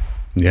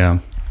 Yeah,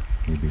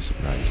 you'd be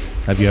surprised.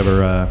 Have you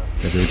ever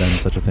done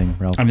such a thing,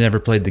 Ralph? I've never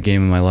played the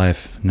game in my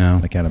life.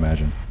 No, I can't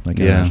imagine.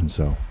 Imagine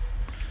so.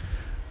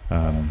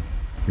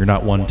 You're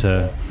not one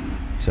to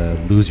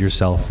lose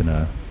yourself in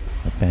a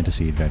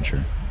fantasy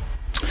adventure.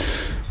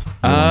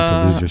 You're one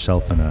to lose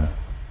yourself in a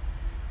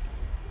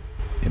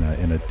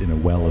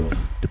well of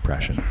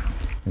depression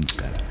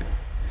instead.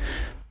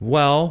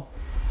 Well,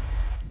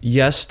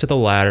 yes to the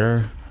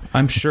latter.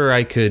 I'm sure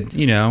I could,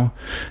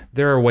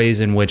 there are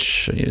ways in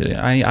which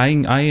I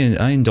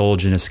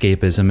indulge in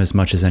escapism as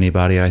much as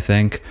anybody, I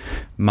think.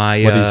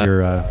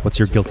 What's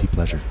your guilty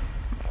pleasure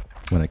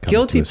when it comes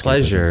guilty to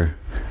pleasure?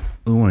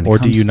 Ooh, or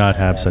do you not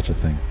have such a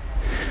thing?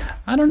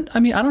 I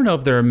don't know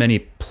if there are many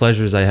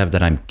pleasures I have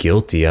that I'm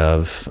guilty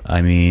of.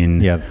 I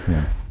mean, yeah.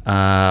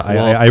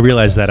 I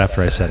realized that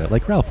after I said it.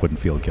 Like, Ralph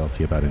wouldn't feel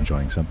guilty about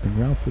enjoying something.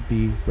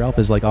 Ralph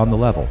is like on the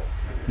level.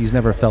 He's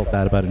never felt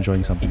bad about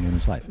enjoying something in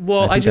his life.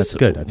 Well, that's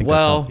good. I think that's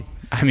healthy.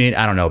 I mean,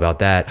 I don't know about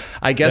that.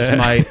 I guess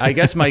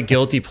my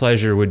guilty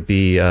pleasure would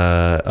be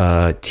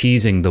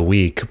teasing the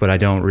weak, but I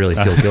don't really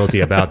feel guilty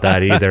about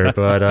that either.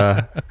 But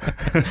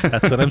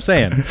that's what I'm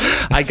saying.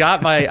 I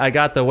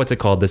got the what's it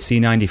called, the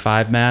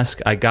C95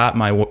 mask. I got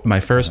my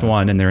first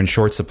one, and they're in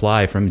short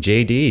supply from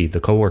JD, the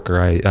coworker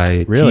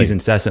I tease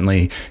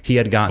incessantly. He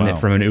had gotten it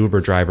from an Uber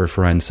driver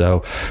friend.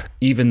 So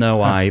even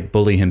though I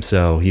bully him,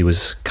 he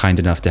was kind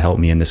enough to help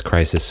me in this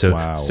crisis.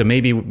 So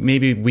maybe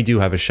we do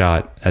have a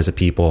shot as a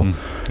people.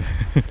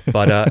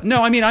 But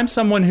no, I mean, I'm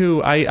someone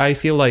who I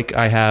feel like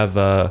I have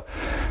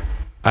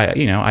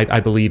I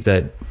believe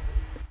that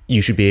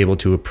you should be able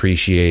to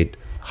appreciate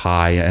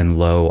high and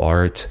low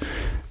art,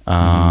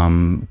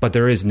 but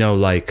there is no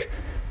like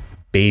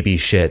baby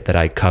shit that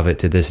I covet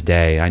to this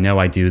day. I know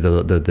I do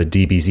the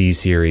DBZ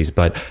series,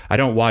 but I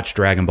don't watch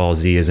Dragon Ball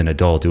Z as an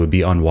adult. It would be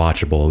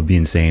unwatchable. It would be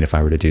insane if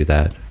I were to do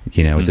that.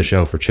 It's a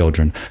show for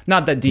children.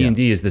 Not that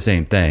D&D is the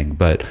same thing,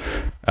 but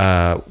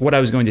what I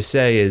was going to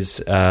say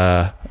is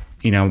my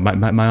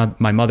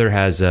mother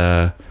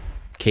has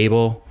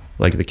cable,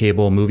 like the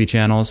cable movie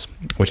channels,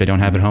 which I don't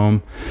have at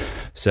home.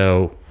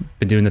 So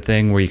been doing the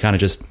thing where you kind of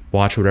just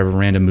watch whatever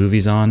random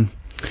movie's on.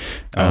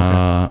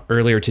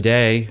 Earlier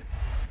today,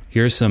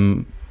 here's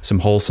some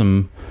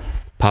wholesome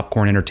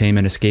popcorn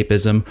entertainment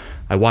escapism.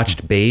 I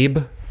watched Babe.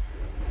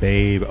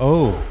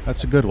 Oh,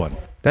 that's a good one.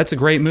 That's a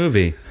great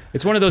movie.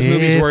 It's one of those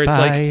movies where it's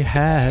like, I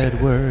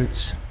had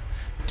words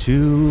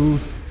to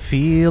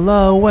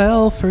feel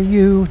well for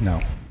you. No.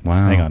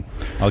 Wow. Hang on.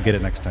 I'll get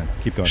it next time.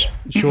 Keep going.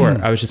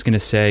 Sure. I was just going to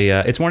say,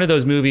 it's one of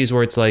those movies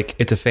where it's like,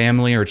 it's a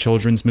family or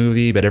children's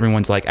movie, but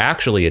everyone's like,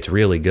 actually, it's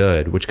really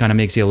good, which kind of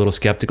makes you a little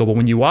skeptical. But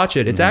when you watch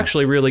it, it's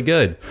actually really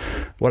good.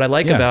 What I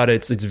like about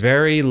it's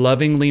very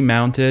lovingly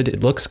mounted.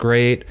 It looks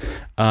great.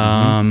 What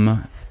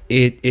I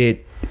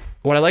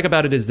like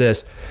about it is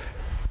this.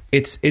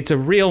 It's a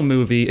real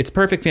movie. It's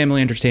perfect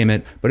family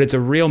entertainment, but it's a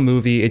real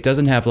movie. It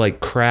doesn't have like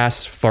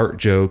crass fart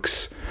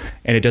jokes,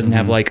 and it doesn't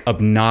have like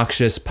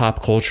obnoxious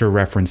pop culture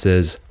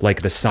references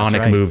like the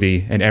Sonic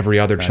movie and every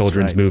other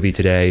children's movie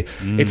today.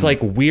 It's like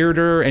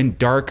weirder and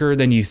darker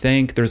than you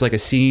think. There's like a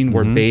scene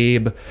where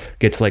Babe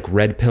gets like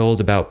red pilled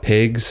about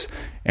pigs,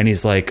 and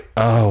he's like,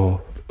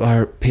 "Oh,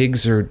 our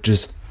pigs are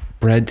just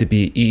bred to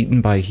be eaten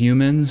by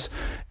humans."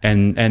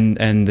 And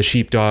the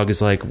sheepdog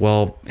is like,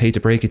 "Well, hate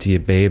to break it to you,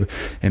 Babe."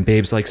 And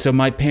Babe's like, "So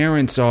my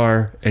parents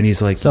are," and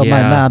he's like, "So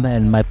yeah. my mama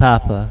and my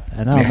papa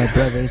and all my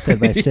brothers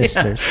and my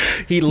sisters."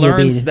 He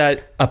learns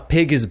that a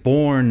pig is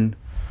born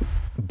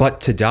but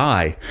to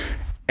die.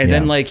 And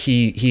then like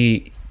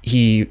he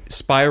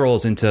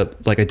spirals into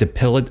like a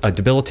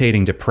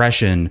debilitating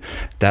depression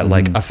that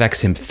like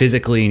affects him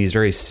physically, and he's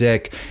very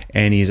sick,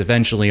 and he's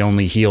eventually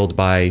only healed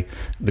by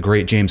the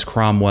great James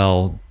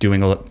Cromwell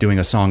doing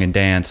a song and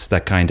dance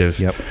that kind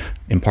of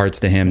imparts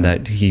to him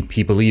that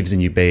he believes in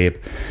you, Babe.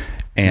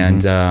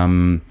 And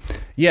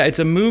it's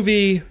a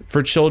movie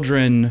for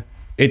children.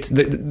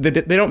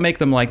 They don't make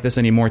them like this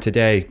anymore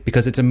today,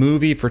 because it's a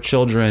movie for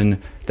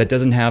children that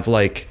doesn't have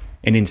like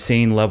an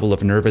insane level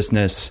of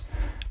nervousness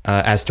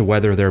as to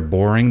whether they're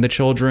boring the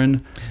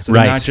children. So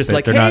they're not just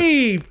like,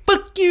 "Hey,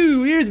 fuck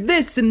you, here's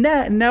this and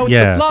that, and now it's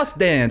the floss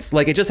dance."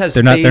 Like, it just has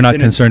they're not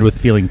concerned with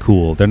feeling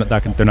cool. They're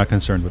not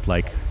concerned with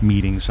like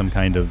meeting some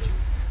kind of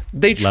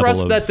they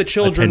trust that the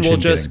children will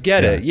just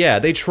get it. Yeah,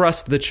 they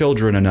trust the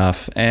children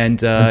enough, and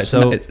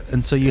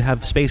so you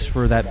have space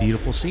for that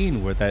beautiful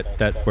scene where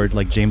where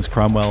like James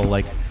Cromwell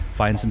like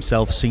finds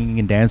himself singing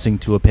and dancing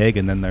to a pig,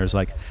 and then there's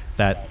like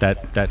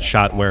that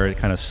shot where it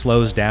kind of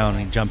slows down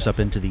and he jumps up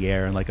into the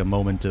air in like a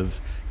moment of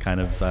kind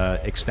of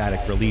ecstatic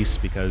release,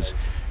 because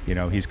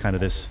he's kind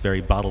of this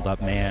very bottled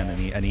up man, and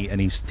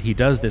he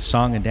does this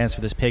song and dance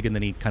for this pig, and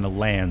then he kind of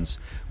lands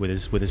with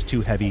his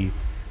two heavy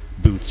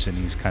boots, and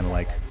he's kind of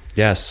like,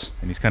 yes,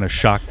 and he's kind of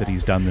shocked that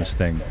he's done this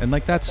thing, and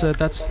like I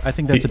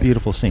think that's a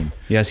beautiful scene.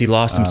 Yes, he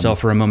lost himself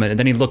for a moment, and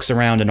then he looks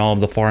around, and all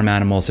of the farm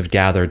animals have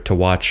gathered to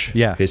watch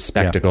his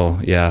spectacle.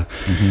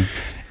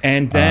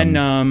 And then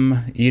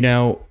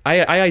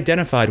I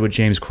identified with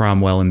James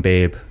Cromwell and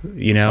Babe,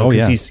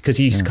 because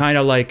he's kind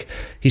of like,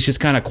 he's just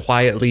kind of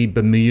quietly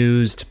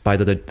bemused by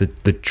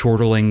the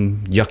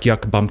chortling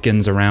yuck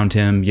bumpkins around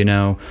him,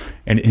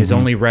 and his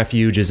only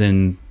refuge is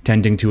in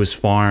tending to his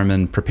farm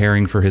and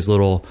preparing for his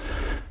little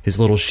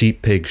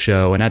sheep pig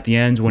show. And at the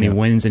end, when he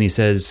wins and he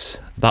says,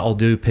 "That'll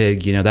do,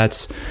 pig,"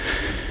 that's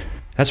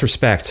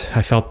respect.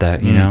 I felt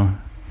that,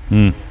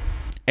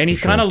 And he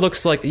kind of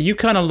looks like, you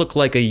kind of look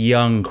like a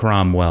young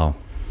Cromwell.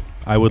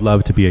 I would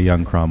love to be a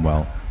young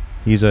Cromwell.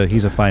 He's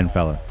a fine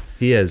fella.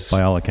 He is.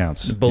 by all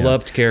accounts.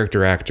 Beloved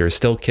character actor,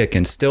 still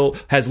kicking, still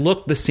has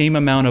looked the same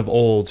amount of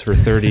old for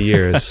 30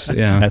 years.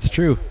 Yeah. That's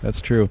true.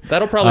 That's true.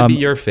 That'll probably be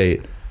your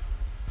fate.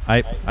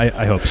 I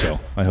hope so.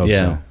 I hope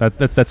Yeah. so.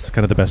 That's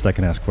kind of the best I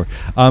can ask for.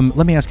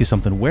 Let me ask you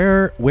something.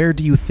 Where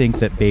do you think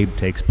that Babe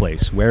takes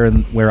place? Where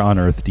on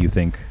Earth do you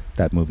think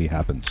that movie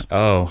happens?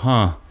 Oh,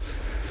 huh.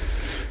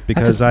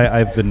 Because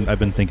I've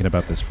been thinking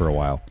about this for a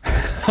while.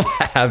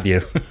 Have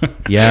you?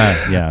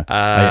 Yeah.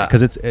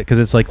 Because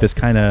it's like this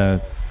kind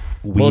of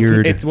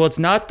weird. It's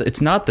not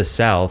the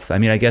South. I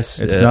mean, I guess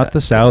It's not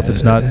the South.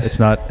 It's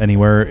not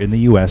anywhere in the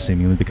U.S.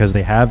 seemingly, because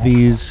they have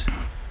these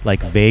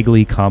like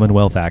vaguely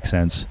Commonwealth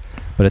accents,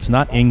 but it's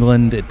not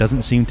England. It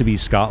doesn't seem to be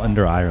Scotland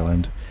or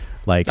Ireland.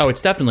 Like, Oh,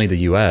 it's definitely the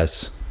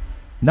U.S.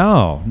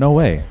 no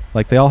way.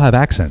 Like, they all have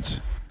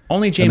accents.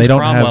 Only they James don't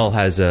Cromwell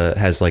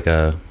has like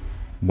a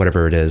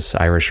whatever it is,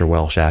 Irish or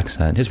Welsh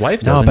accent. His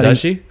wife No, doesn't, but does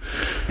she?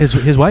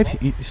 His wife,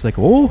 she's like,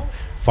 oh,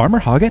 Farmer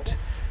Hoggett.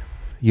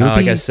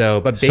 I guess so.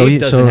 But Babe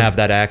doesn't have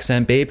that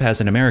accent. Babe has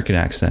an American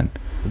accent.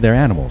 They're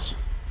animals.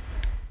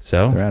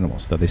 So They're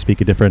animals. That they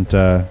speak a different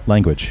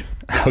language.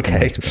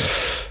 okay.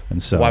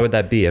 And so Why would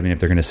that be? I mean, if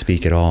they're going to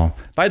speak at all.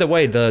 By the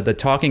way, the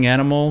talking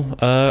animal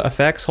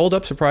effects hold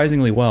up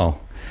surprisingly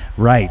well.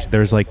 Right.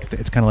 There's like,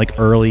 it's kind of like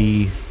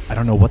early, I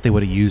don't know what they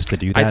would have used to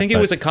do that. I think it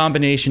was a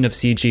combination of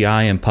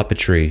CGI and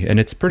puppetry, and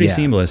it's pretty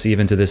seamless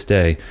even to this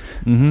day.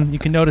 You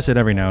can notice it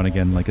every now and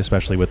again, like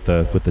especially with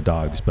the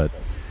dogs, but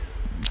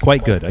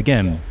quite good.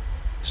 Again,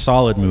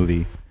 solid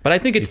movie. But I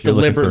think it's If you're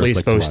looking for a deliberately quick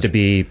supposed to watch.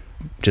 be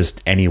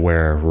just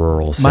anywhere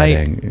rural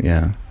setting.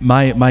 Yeah.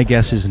 My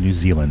guess is New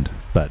Zealand,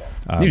 but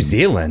New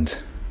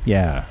Zealand.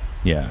 Yeah,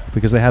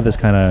 because they have this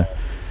kind of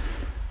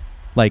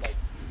like,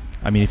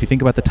 I mean, if you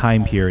think about the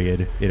time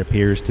period, it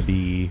appears to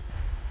be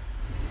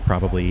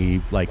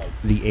probably like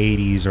the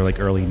 80s or like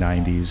early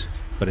 90s,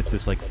 but it's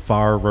this like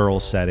far rural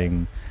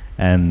setting,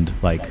 and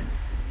like,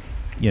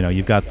 you know,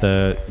 you've got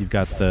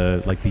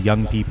the like the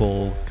young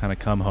people kind of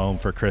come home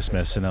for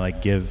Christmas, and they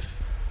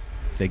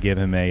give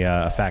him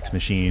a fax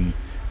machine,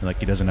 and like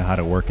he doesn't know how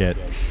to work it.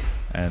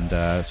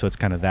 And so it's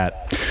kind of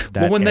that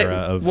era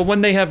of... Well, when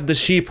they have the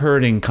sheep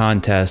herding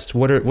contest,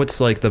 what's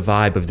like the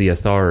vibe of the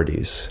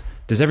authorities?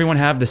 Does everyone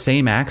have the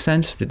same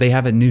accent? Did they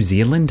have a New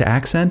Zealand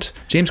accent?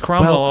 James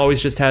Cromwell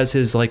always just has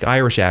his like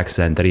Irish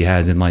accent that he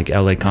has in like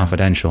LA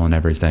Confidential and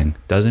everything,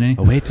 doesn't he?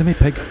 Oh, wait to me,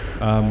 pig.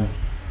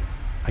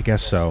 I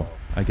guess so.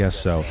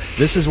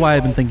 This is why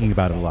I've been thinking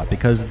about it a lot,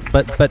 because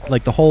but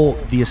like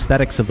the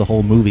aesthetics of the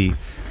whole movie,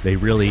 they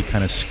really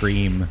kind of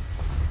scream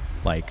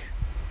like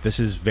this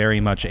is very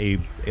much a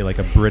like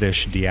a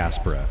British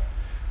diaspora.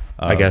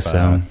 I guess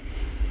so.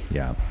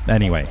 Yeah.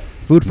 Anyway,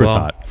 food for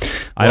thought.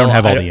 I don't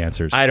have all the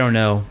answers. I don't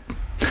know,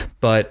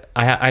 but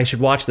I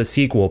should watch the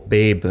sequel,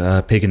 Babe,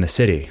 Pig in the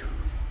City.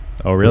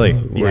 Oh, really?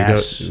 Where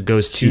it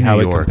goes to See how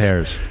New it York.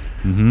 compares.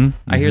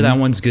 I hear that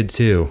one's good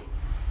too.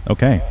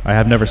 Okay, I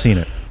have never seen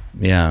it.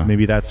 Yeah,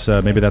 Maybe that's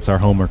our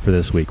homework for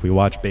this week. We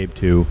watch Babe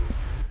 2.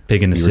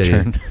 Pig in the We City.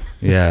 return.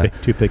 Yeah, Babe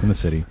 2, Pig in the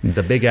City.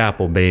 the Big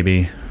Apple,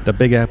 baby. The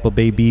Big Apple,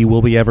 baby,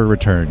 will we ever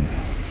return?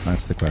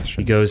 That's the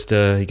He question. goes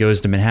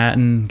to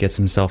Manhattan, gets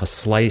himself a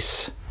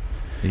slice,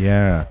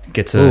 Yeah.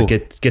 gets Ooh.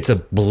 a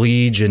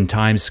bleach in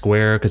Times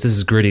Square, because this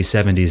is gritty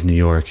 70s New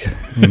York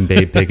in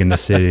Babe, Pig in the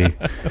City.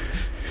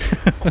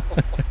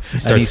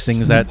 And he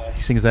sings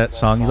that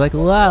song. He's like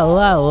la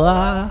la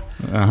la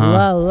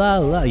la la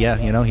la. Yeah,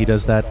 you know, he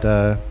does that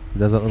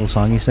little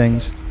song he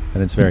sings,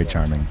 and it's very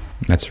charming.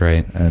 That's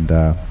right.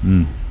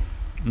 And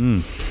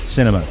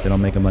cinema, they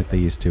don't make them like they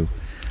used to.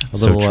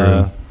 So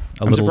true.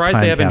 I'm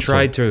surprised they haven't capsule.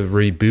 tried to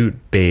reboot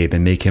Babe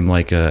and make him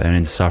like an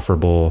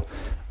insufferable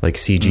like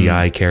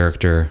CGI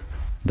character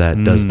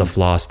that does the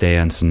floss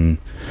dance and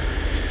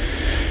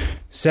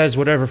says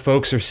whatever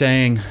folks are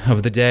saying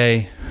of the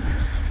day.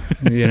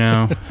 You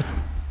know.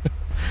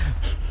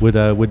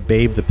 Would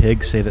Babe the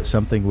pig say that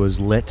something was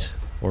lit,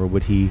 or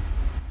would he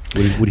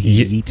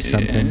eat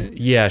something?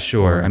 Yeah,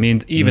 sure. Or- I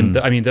mean,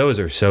 those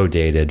are so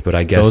dated, but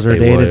I guess Those are they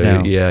dated would.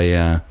 now.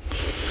 Yeah.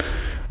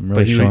 I'm really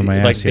But he showing would, my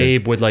ass like here.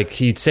 Babe would like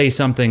he'd say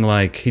something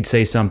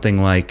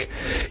like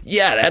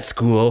yeah, that's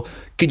cool,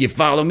 could you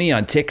follow me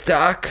on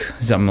TikTok,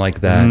 something like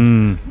that.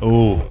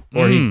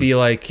 Or he'd be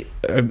like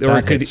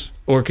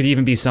or could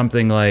even be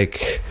something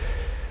like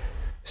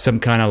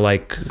some kind of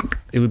like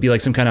it would be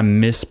like some kind of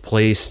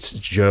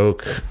misplaced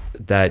joke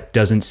that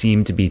doesn't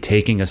seem to be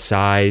taking a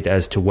side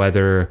as to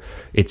whether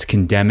it's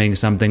condemning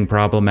something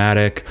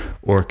problematic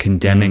or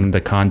condemning the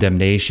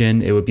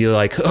condemnation. It would be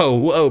like, oh,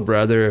 whoa,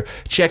 brother,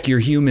 check your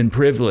human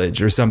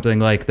privilege or something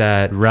like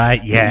that.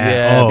 Right, yeah.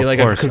 Yeah, Oh, be like,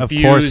 of course. I'm Of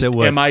confused. course it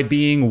would. Am I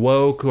being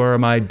woke or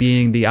am I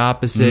being the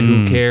opposite?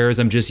 Who cares?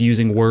 I'm just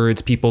using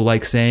words people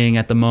like saying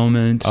at the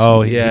moment.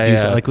 Oh, yeah. he'd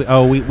use it like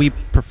we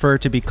prefer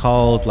to be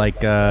called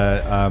like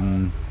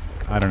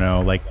I don't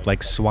know, like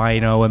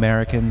Swino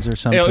Americans or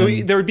something. You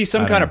know, there would be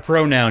some kind of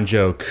pronoun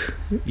joke.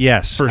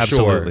 Yes, for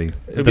absolutely. sure.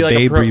 It'd The be like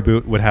a Babe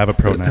reboot would have a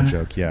pronoun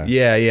joke. Yeah.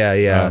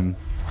 Yeah.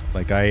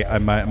 Like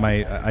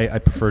I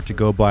prefer to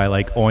go by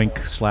like oink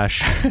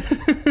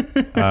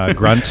 /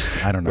 grunt.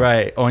 I don't know.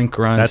 Right, oink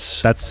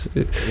grunts. That's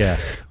yeah.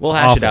 We'll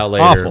hash it out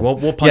later. Awful.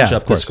 We'll punch Yeah,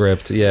 up of the course.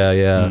 script.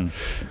 Yeah.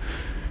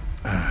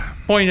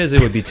 Point is,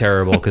 it would be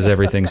terrible because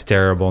everything's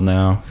terrible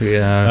now.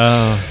 Yeah.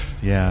 Oh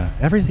yeah,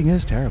 everything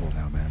is terrible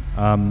now,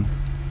 man.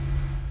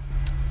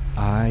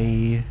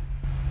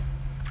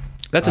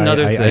 That's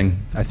another thing.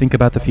 I think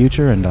about the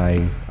future, and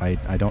I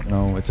don't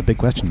know. It's a big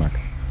question mark.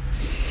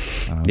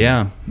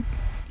 Yeah.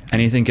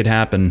 Anything could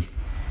happen.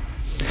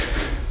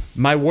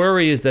 My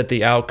worry is that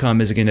the outcome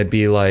is going to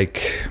be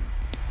like,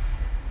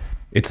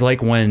 it's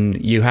like when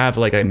you have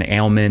like an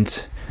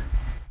ailment,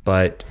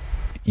 but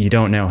you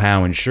don't know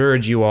how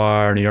insured you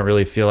are, and you don't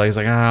really feel like, it's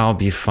like, I'll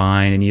be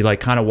fine. And you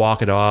like kind of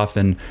walk it off,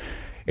 and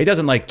it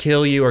doesn't like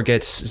kill you or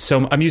get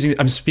so.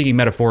 I'm speaking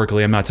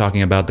metaphorically. I'm not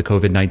talking about the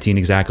COVID-19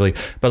 exactly,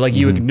 but like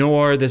you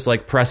ignore this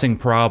like pressing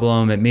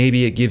problem, and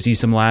maybe it gives you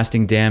some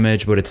lasting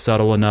damage, but it's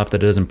subtle enough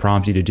that it doesn't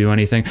prompt you to do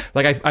anything.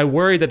 Like I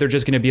worry that they're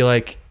just going to be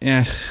like,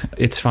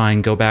 it's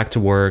fine, go back to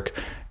work,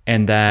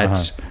 and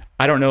that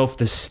I don't know if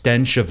the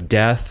stench of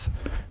death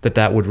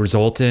that would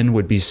result in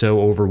would be so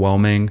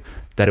overwhelming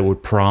that it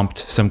would prompt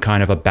some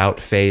kind of about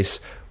face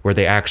where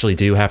they actually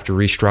do have to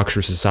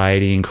restructure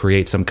society and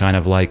create some kind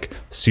of like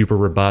super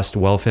robust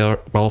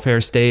welfare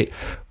state,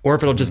 or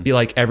if it'll just be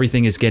like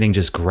everything is getting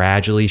just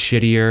gradually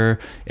shittier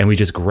and we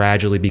just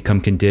gradually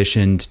become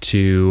conditioned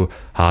to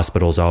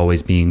hospitals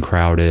always being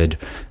crowded,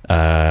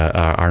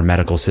 our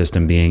medical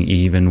system being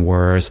even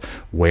worse,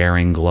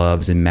 wearing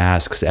gloves and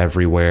masks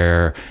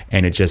everywhere,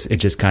 and it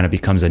just kind of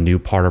becomes a new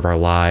part of our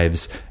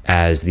lives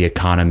as the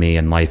economy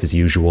and life as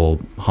usual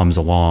hums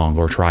along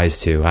or tries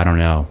to. I don't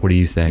know. What do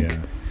you think?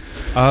 Yeah.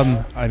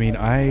 I mean,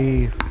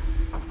 I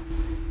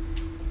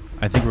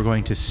think we're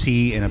going to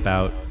see in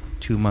about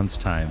 2 months'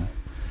 time.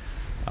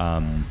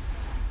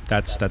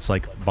 That's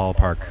like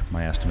ballpark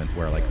my estimate,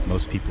 where like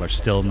most people are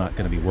still not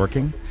going to be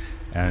working,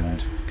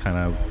 and kind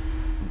of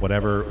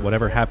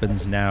whatever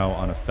happens now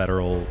on a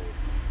federal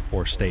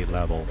or state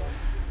level,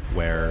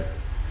 where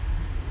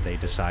they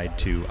decide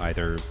to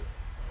either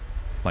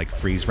like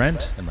freeze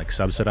rent and like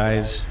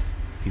subsidize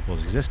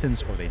people's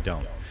existence, or they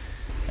don't.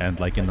 And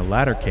like in the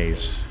latter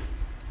case,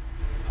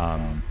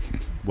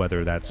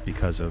 whether that's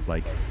because of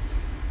like,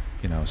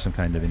 some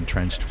kind of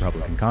entrenched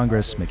Republican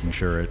Congress making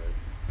sure it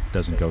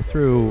doesn't go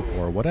through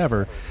or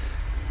whatever,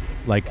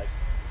 like,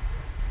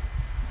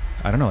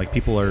 I don't know, like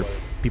people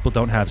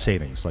don't have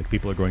savings. Like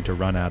people are going to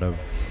run out of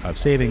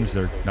savings.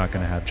 They're not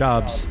going to have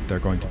jobs. They're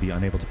going to be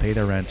unable to pay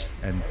their rent.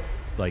 And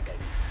like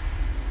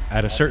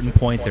at a certain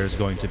point, there's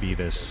going to be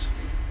this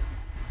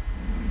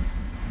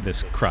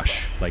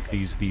crush. Like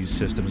these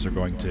systems are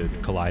going to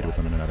collide with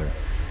one another.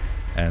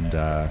 And,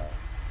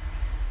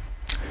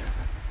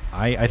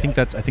 I think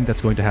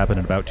that's going to happen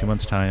in about 2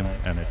 months' time,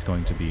 and it's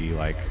going to be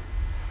like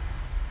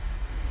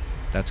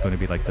that's going to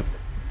be like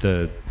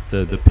the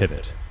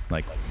pivot,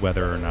 like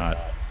whether or not.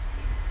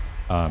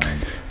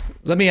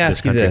 Let me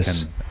ask you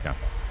this.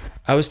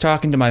 I was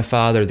talking to my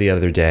father the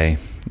other day.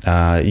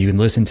 You can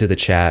listen to the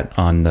chat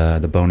on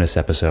the bonus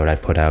episode I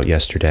put out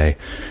yesterday,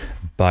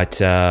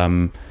 but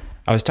I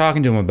was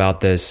talking to him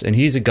about this, and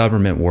he's a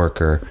government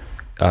worker.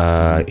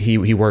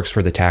 He works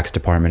for the tax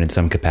department in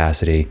some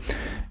capacity.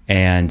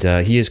 And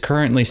he is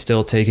currently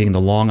still taking the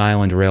Long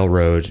Island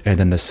Railroad and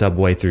then the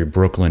subway through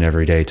Brooklyn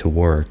every day to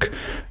work.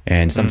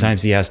 And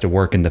sometimes he has to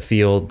work in the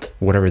field,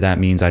 whatever that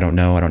means. I don't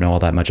know all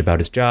that much about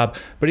his job.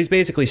 But he's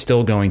basically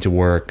still going to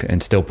work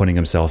and still putting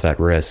himself at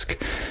risk.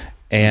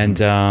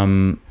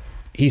 And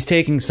he's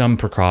taking some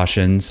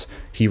precautions.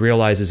 He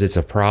realizes it's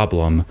a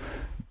problem.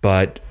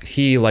 But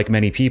he, like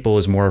many people,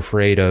 is more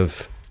afraid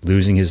of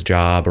losing his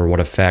job or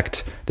what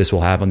effect this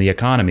will have on the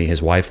economy.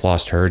 His wife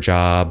lost her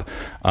job.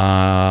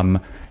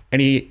 And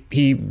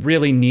he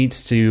really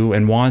needs to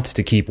and wants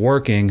to keep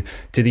working,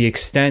 to the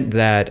extent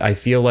that I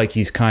feel like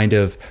he's kind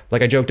of,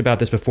 like I joked about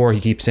this before, he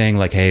keeps saying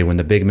like, hey, when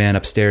the big man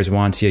upstairs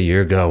wants you,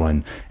 you're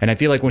going. And I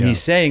feel like when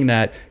he's saying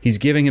that, he's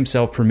giving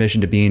himself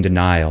permission to be in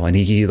denial. And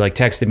he like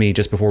texted me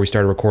just before we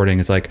started recording.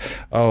 It's like,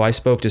 oh, I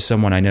spoke to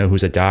someone I know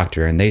who's a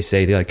doctor, and they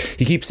say,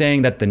 he keeps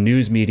saying that the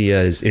news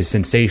media is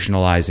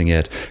sensationalizing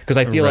it, because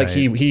I feel like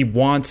he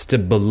wants to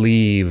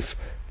believe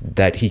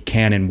that he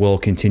can and will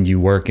continue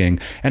working.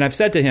 And I've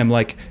said to him,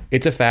 like,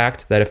 it's a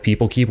fact that if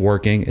people keep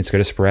working, it's going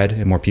to spread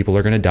and more people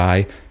are going to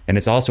die. And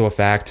it's also a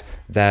fact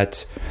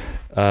that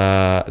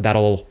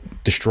that'll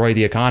destroy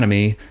the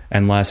economy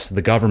unless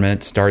the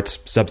government starts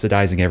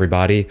subsidizing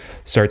everybody,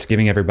 starts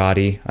giving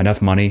everybody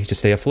enough money to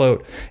stay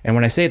afloat. And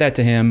when I say that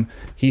to him,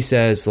 he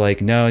says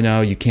like,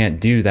 no, you can't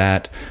do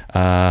that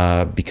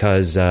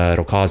because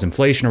it'll cause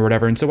inflation or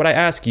whatever. And so what I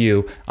ask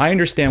you, I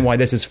understand why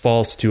this is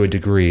false to a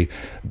degree,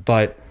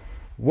 but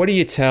what do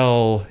you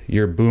tell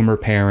your boomer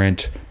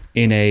parent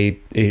in a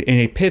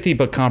pithy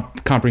but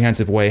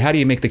comprehensive way? How do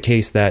you make the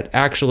case that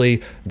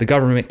actually the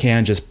government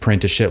can just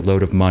print a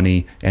shitload of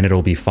money and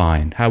it'll be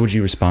fine? How would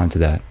you respond to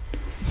that?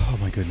 Oh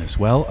my goodness.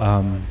 Well,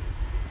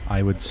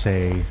 I would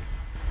say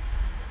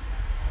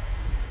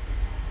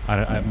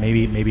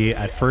maybe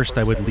at first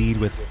I would lead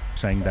with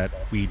saying that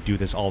we do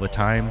this all the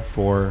time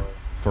for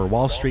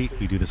Wall Street.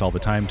 We do this all the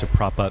time to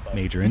prop up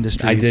major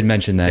industries. I did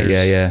mention that.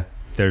 Yeah.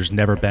 There's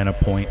never been a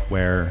point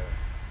where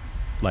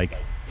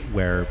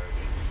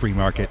free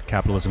market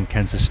capitalism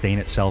can sustain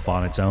itself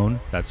on its own.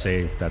 That's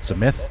a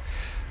myth.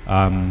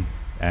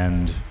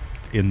 And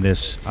in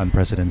this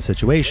unprecedented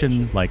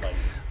situation, like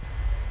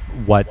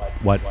what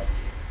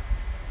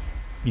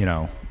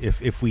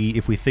if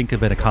we think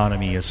of an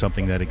economy as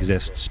something that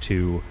exists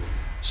to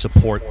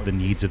support the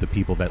needs of the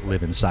people that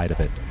live inside of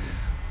it,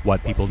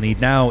 what people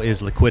need now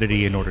is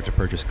liquidity in order to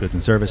purchase goods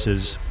and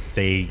services.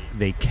 They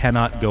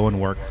cannot go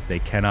and work. They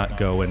cannot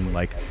go and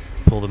like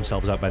pull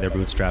themselves up by their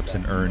bootstraps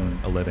and earn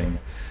a living.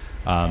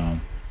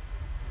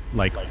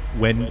 Like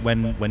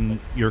when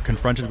you're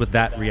confronted with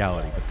that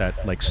reality, with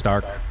that like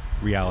stark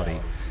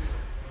reality,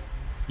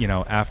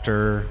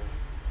 after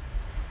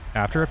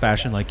a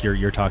fashion, like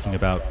you're talking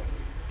about,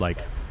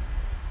 like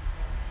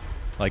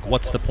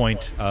what's the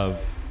point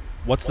of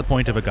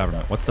a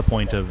government? What's the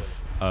point of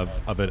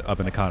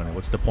an economy?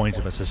 What's the point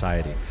of a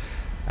society?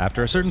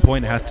 After a certain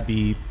point, it has to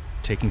be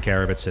taking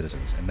care of its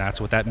citizens, and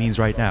that's what that means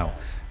right now.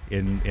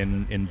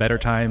 In better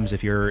times,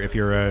 if you're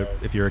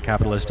a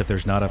capitalist, if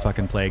there's not a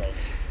fucking plague,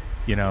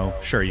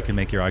 sure, you can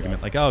make your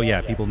argument like, oh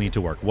yeah, people need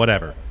to work,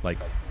 whatever. Like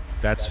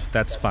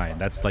that's fine.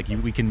 That's like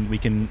we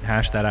can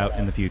hash that out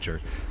in the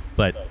future.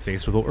 But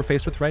faced with what we're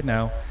faced with right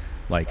now,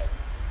 like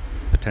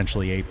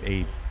potentially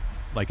a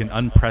like an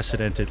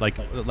unprecedented, like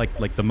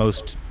the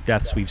most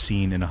deaths we've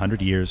seen in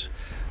 100 years,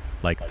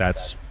 like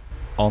that's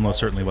almost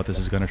certainly what this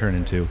is going to turn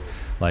into.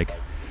 Like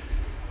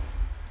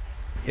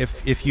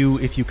if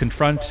you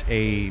confront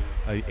a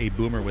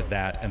boomer with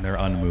that and they're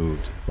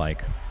unmoved,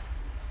 like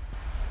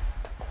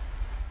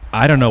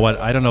I don't know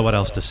what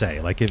else to say.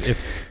 Like if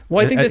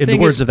well, I think in the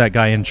words of that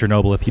guy in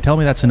Chernobyl, if you tell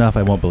me that's enough,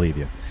 I won't believe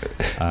you.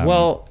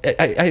 Well,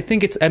 I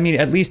think it's, I mean,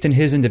 at least in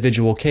his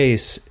individual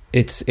case,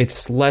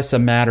 it's less a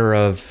matter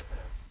of,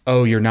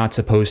 oh, you're not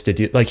supposed to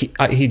do, like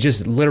he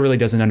just literally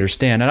doesn't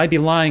understand. And I'd be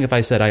lying if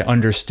I said I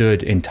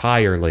understood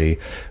entirely,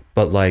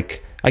 but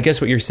like, I guess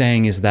what you're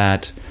saying is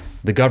that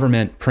the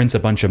government prints a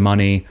bunch of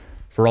money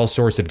for all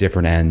sorts of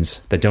different ends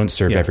that don't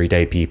serve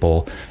everyday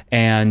people.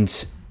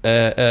 And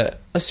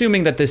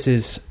assuming that this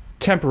is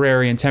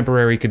temporary, and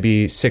temporary could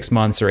be 6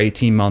 months or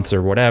 18 months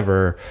or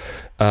whatever,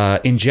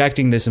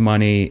 injecting this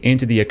money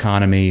into the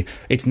economy,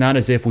 it's not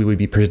as if we would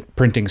be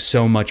printing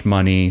so much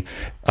money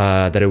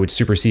that it would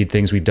supersede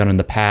things we've done in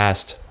the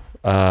past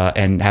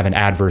and have an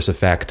adverse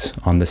effect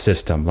on the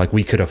system. Like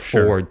we could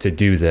afford to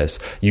do this.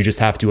 You just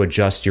have to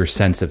adjust your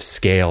sense of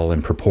scale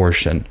and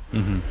proportion.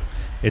 Mm-hmm.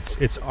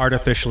 It's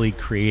artificially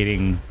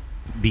creating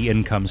the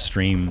income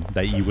stream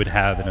that you would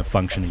have in a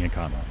functioning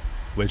economy,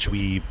 which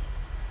we,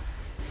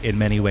 in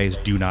many ways,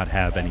 do not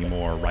have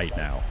anymore right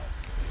now.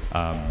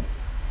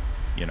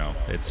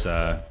 It's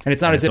and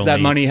it's not as if that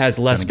money has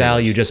less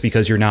value just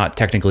because you're not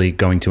technically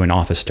going to an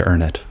office to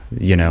earn it.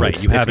 Right.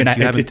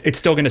 It's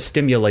still going to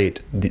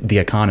stimulate the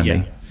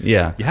economy.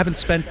 Yeah. You haven't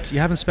spent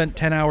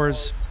 10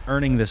 hours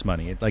earning this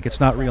money. It's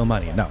not real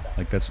money. No.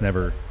 Like that's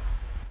never.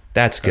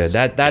 That's good.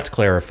 That's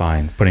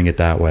clarifying. Putting it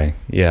that way.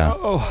 Yeah.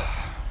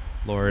 Oh,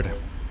 Lord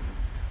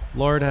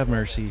have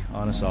mercy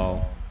on us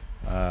all.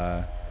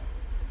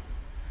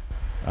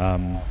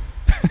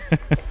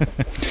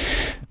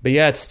 But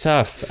yeah, it's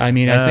tough. I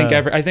mean,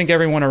 I think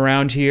everyone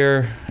around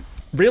here,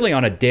 really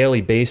on a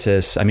daily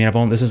basis. I mean,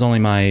 this is only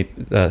my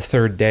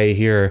third day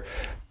here,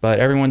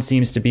 but everyone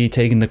seems to be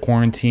taking the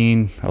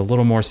quarantine a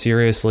little more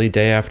seriously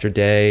day after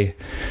day.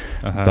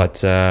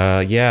 But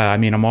yeah, I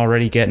mean, I'm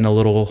already getting a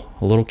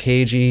little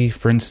cagey.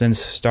 For instance,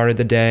 started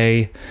the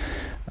day.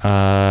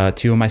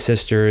 Two of my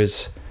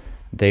sisters,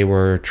 they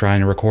were trying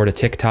to record a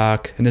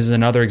TikTok, and this is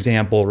another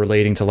example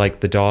relating to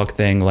like the dog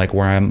thing, like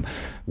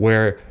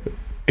where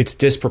it's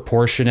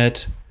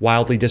disproportionate,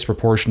 wildly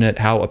disproportionate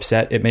how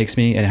upset it makes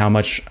me and how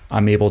much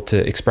I'm able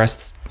to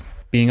express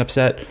being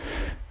upset.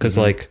 Because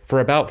like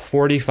for about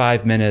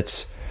 45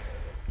 minutes,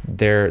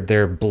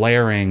 they're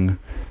blaring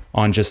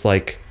on just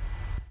like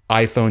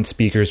iPhone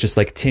speakers, just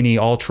like tinny,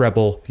 all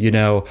treble,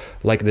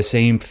 like the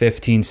same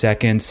 15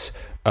 seconds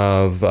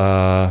of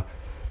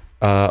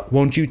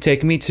won't you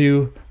take me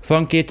to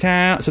Funky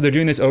Town? So they're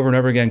doing this over and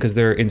over again because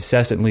they're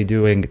incessantly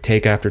doing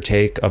take after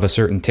take of a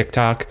certain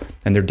TikTok,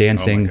 and they're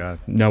dancing,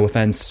 no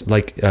offense,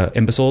 like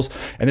imbeciles.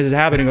 And this is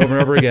happening over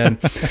and over again.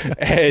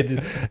 And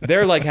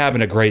they're like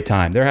having a great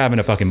time. They're having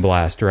a fucking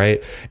blast,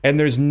 right? And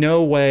there's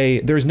no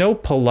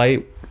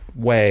polite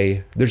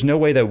way, there's no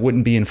way that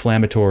wouldn't be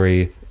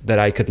inflammatory that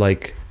I could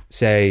like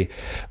say,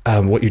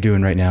 what you're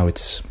doing right now,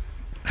 it's...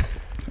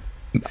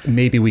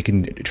 maybe we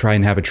can try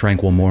and have a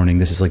tranquil morning.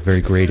 This is like very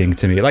grating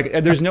to me. Like,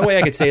 there's no way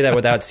I could say that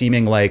without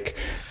seeming like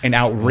an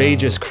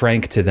outrageous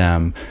crank to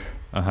them.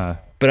 But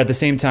at the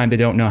same time, they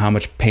don't know how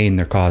much pain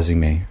they're causing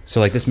me.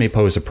 So like, this may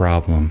pose a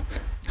problem.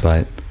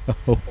 But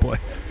oh boy,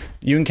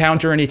 you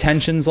encounter any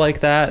tensions like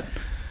that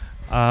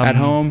at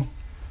home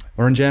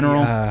or in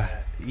general?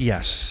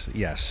 Yes.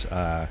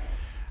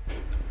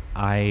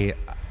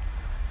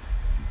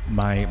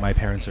 my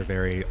parents are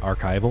very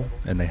archival,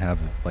 and they have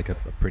like a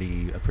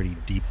pretty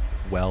deep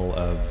well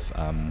of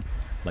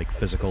like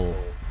physical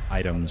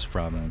items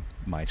from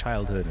my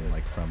childhood and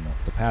like from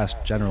the past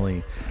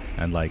generally,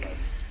 and like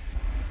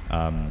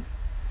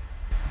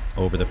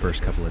over the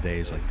first couple of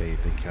days, like they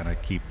kind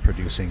of keep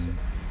producing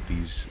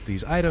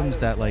these items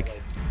that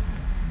like.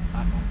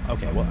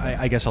 Okay, well,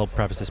 I guess I'll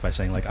preface this by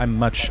saying like I'm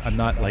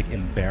not like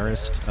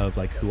embarrassed of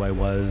like who I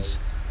was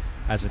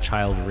as a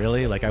child,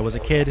 really. Like I was a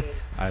kid,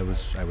 I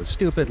was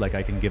stupid. Like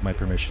I can give my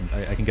permission,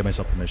 I can give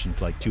myself permission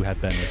to have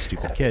been a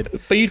stupid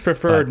kid. But you'd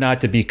prefer not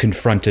to be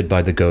confronted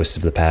by the ghosts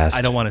of the past.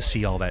 I don't want to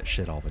see all that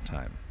shit all the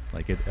time.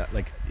 Like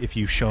like if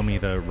you show me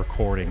the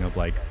recording of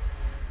like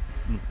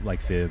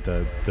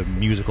the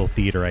musical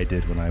theater I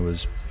did when I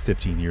was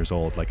 15 years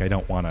old, like I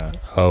don't want to.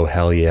 Oh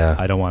hell yeah!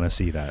 I don't want to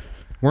see that.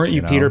 Weren't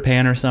you Peter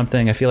Pan or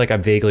something? I feel like I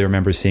vaguely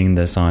remember seeing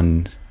this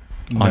on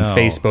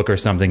Facebook or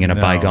something in a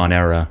bygone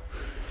era.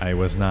 I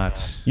was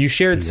not. You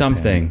shared Peter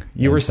something. Pan.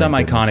 You were some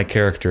iconic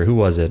character. Who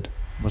was it?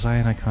 Was I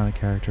an iconic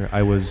character?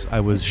 I was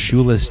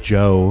Shoeless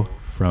Joe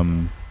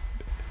from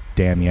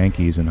Damn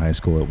Yankees in high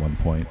school at one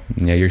point.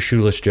 Yeah, you're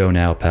Shoeless Joe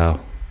now, pal.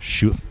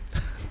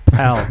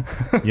 Pal,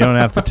 you don't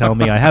have to tell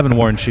me. I haven't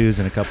worn shoes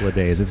in a couple of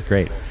days. It's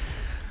great.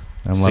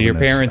 So your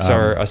parents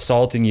are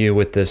assaulting you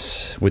with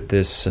this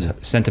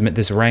sentiment,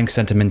 this rank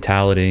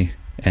sentimentality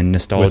and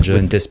nostalgia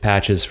and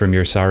dispatches from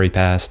your sorry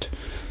past.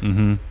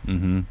 And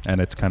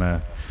it's kind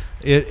of,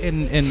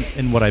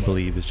 in what I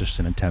believe is just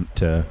an attempt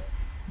to,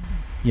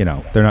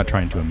 they're not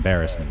trying to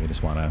embarrass me. They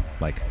just want to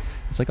like,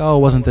 it's like, oh,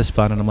 wasn't this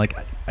fun? And I'm like,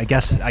 I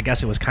guess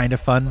it was kind of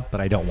fun, but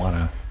I don't want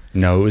to.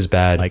 No, it was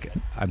bad. Like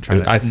I'm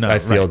trying to. I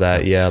feel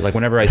that. Yeah, like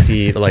whenever I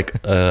see like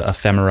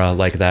ephemera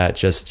like that,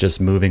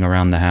 just moving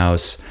around the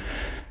house.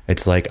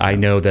 It's like I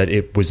know that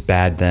it was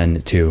bad then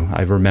too.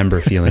 I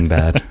remember feeling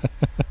bad.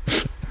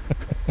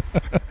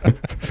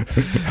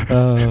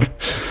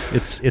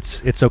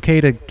 It's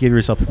okay to give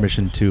yourself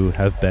permission to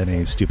have been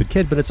a stupid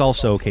kid, but it's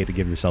also okay to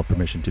give yourself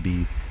permission to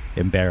be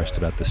embarrassed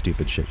about the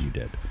stupid shit you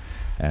did.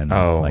 And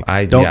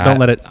don't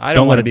let it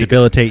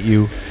debilitate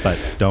you, but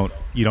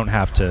you don't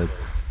have to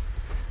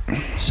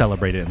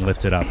celebrate it and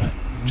lift it up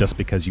just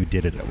because you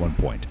did it at one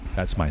point.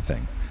 That's my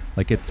thing.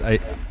 Like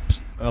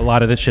a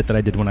lot of the shit that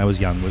I did when I was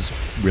young was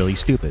really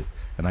stupid,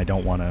 and I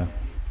don't want to.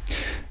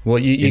 Well,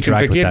 you can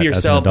forgive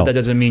yourself, but that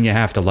doesn't mean you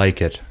have to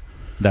like it.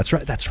 That's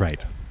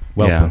right.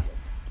 Well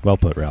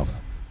put, Ralph.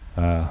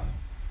 Oh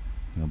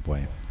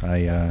boy,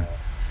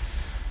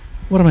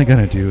 what am I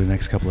gonna do the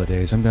next couple of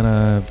days? We're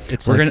gonna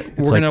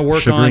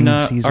work on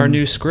our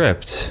new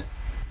script,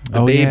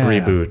 the Babe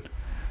reboot.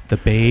 The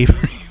Babe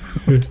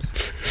reboot.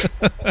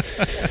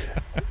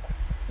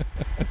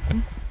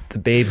 The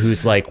Babe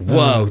who's like,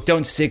 whoa,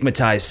 don't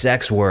stigmatize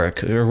sex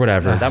work or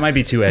whatever. That might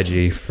be too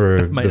edgy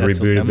for the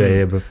rebooted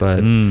Babe,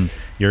 but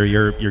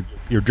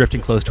you're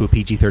drifting close to a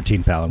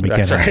PG-13, pal, and we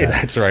can't have that.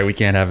 That's right. We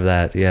can't have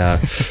that. Yeah.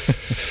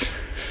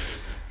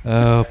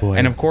 Oh boy.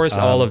 And of course,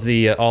 all of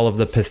the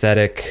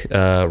pathetic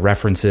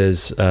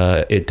references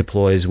it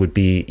deploys would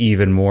be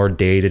even more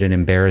dated and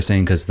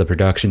embarrassing because the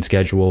production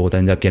schedule would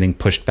end up getting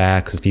pushed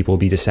back because people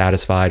would be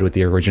dissatisfied with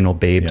the original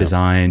Babe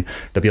design.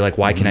 They'll be like,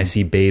 "Why can I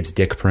see Babe's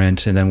dick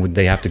print?" And then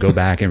they have to go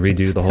back and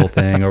redo the whole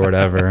thing or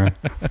whatever.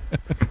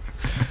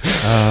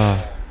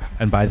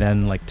 And by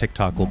then, like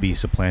TikTok will be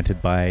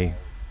supplanted by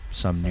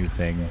some new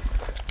thing.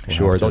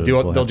 They'll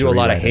do a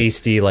lot of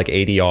hasty like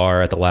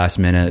ADR at the last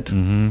minute.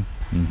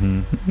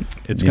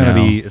 It's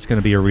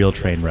gonna be a real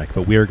train wreck,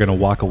 but we are gonna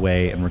walk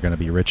away and we're gonna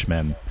be rich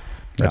men.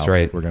 That's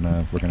right. We're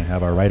gonna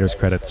have our writers'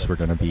 credits. We're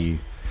gonna be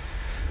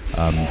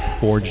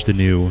forged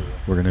anew.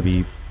 We're gonna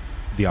be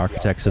the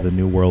architects of the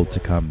new world to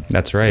come.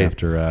 That's right.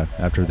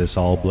 After this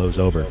all blows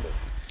over,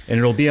 and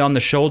it'll be on the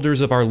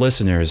shoulders of our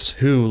listeners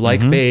who,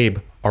 like Babe,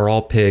 are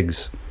all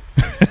pigs.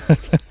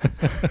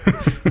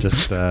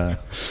 just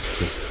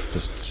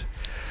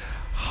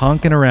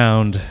honking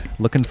around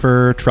looking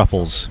for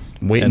truffles.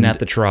 Waiting at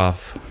the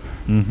trough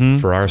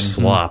for our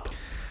slop.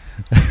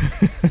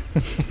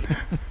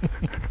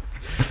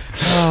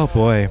 Oh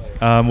boy!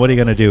 What are you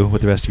gonna do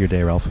with the rest of your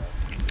day, Ralph?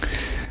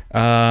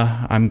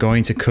 I'm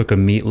going to cook a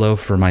meatloaf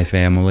for my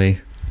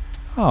family.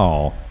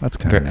 Oh, that's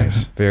kind of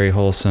nice. Very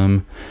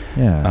wholesome.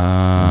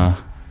 Yeah.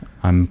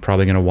 I'm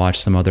probably gonna watch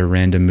some other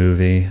random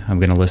movie. I'm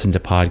gonna listen to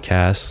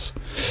podcasts.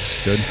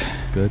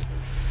 Good.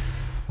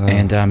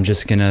 And I'm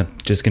just gonna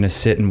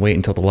sit and wait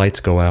until the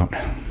lights go out.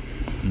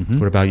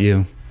 What about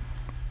you?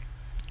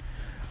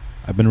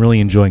 I've been really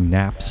enjoying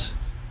naps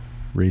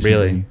recently.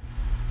 Really?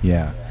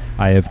 Yeah.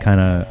 I've kind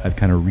of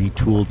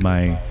retooled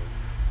my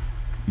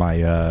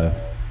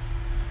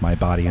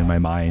body and my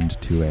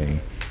mind to a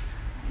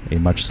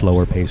much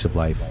slower pace of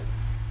life.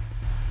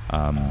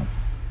 And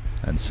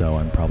so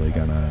I'm probably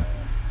gonna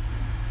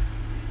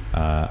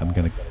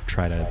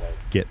try to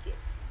get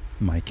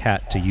my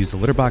cat to use the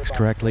litter box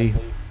correctly.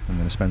 I'm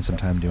gonna spend some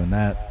time doing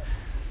that.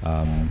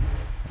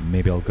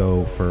 Maybe I'll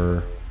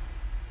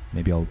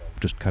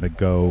just kind of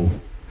go.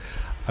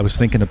 I was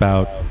thinking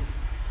about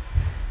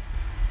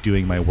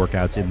doing my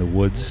workouts in the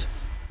woods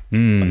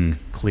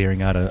like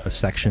clearing out a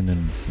section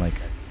and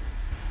like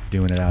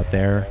doing it out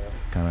there,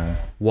 kind of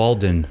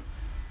Walden.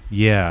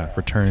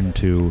 return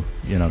to,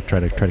 try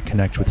to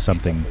connect with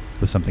something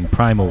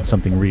primal, with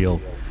something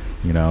real,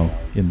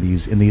 in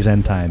these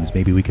end times.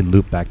 Maybe we can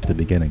loop back to the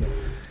beginning.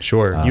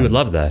 Sure, you would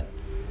love that.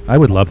 I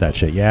would love that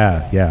shit.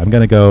 Yeah. I'm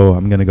gonna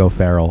go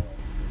feral,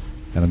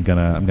 and I'm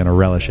gonna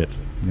relish it.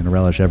 I'm gonna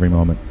relish every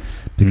moment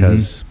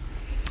because.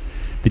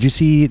 Did you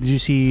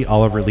see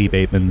Oliver Lee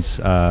Bateman's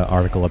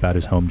article about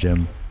his home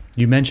gym?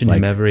 You mention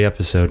him every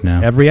episode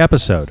now. Every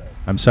episode.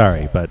 I'm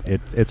sorry, but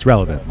it's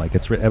relevant. Like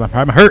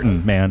I'm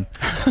hurting, man.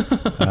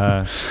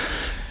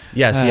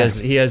 Yes,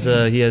 he has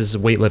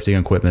weightlifting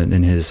equipment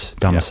in his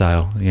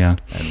domicile. Yeah.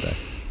 And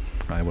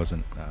I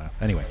wasn't.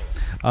 Anyway.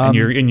 And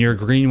you're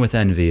green with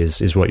envy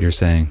is what you're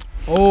saying.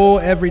 Oh,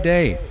 every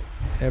day.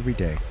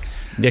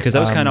 Yeah, because that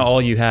was kind of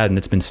all you had, and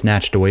it's been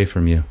snatched away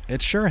from you.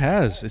 It sure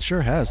has.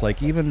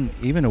 Like even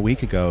a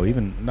week ago.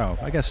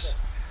 I guess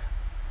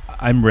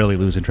I'm really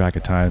losing track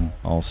of time.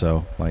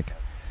 Also, like,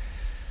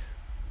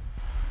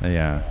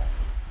 yeah,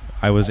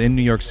 I was in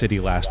New York City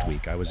last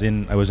week. I was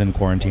in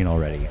quarantine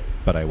already,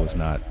 but I was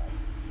not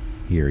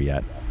here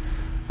yet.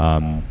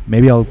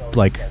 Maybe I'll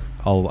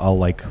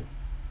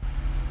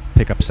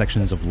pick up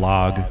sections of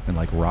log and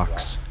like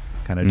rocks,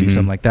 kind of do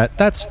something like that.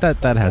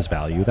 That has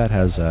value.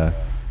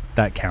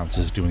 That counts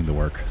as doing the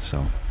work. So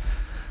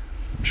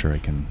I'm sure I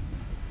can.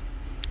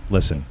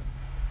 Listen,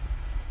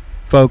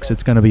 folks,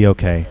 it's gonna be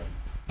okay.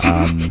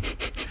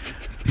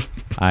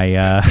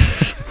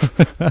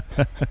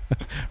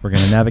 We're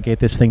gonna navigate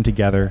this thing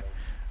together.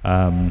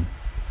 And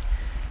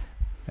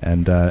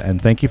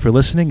thank you for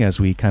listening as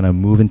we kind of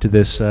move into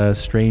this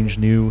strange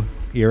new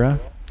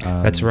era.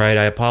 That's right.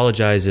 I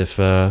apologize if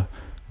we're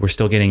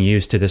still getting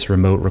used to this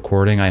remote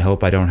recording. I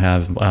hope I don't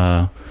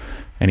have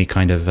any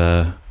kind of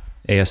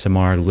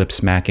ASMR lip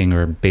smacking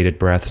or bated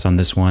breaths on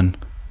this one.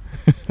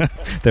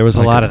 There was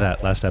a lot of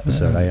that last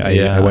episode.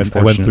 I went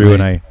through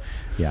and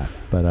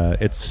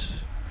but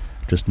it's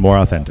just more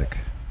authentic.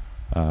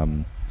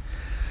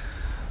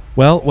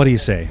 Well, what do you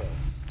say?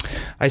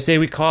 I say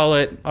we call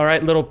it. All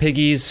right, little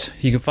piggies.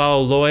 You can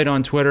follow Lloyd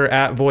on Twitter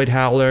at Void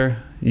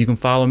Howler. You can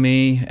follow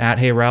me at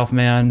Hey Ralph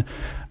Man.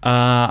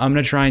 I'm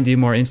going to try and do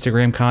more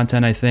Instagram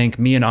content, I think.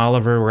 Me and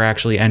Oliver were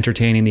actually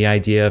entertaining the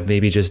idea of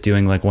maybe just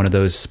doing like one of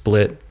those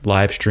split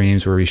live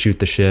streams where we shoot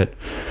the shit.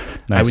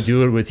 Nice. I would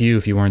do it with you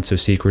if you weren't so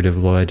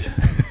secretive, Lloyd.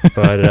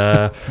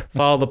 But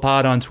follow the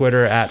pod on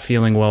Twitter at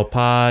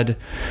FeelingWellPod.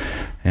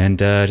 And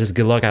just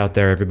good luck out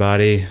there,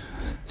 everybody.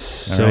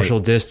 Social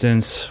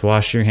distance,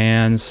 wash your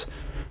hands,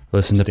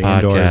 listen to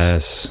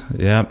podcasts.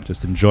 Indoors. Yep.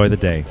 Just enjoy the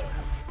day.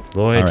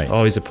 Lloyd,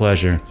 always a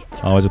pleasure.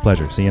 Always a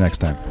pleasure. See you next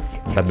time.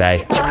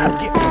 Bye-bye.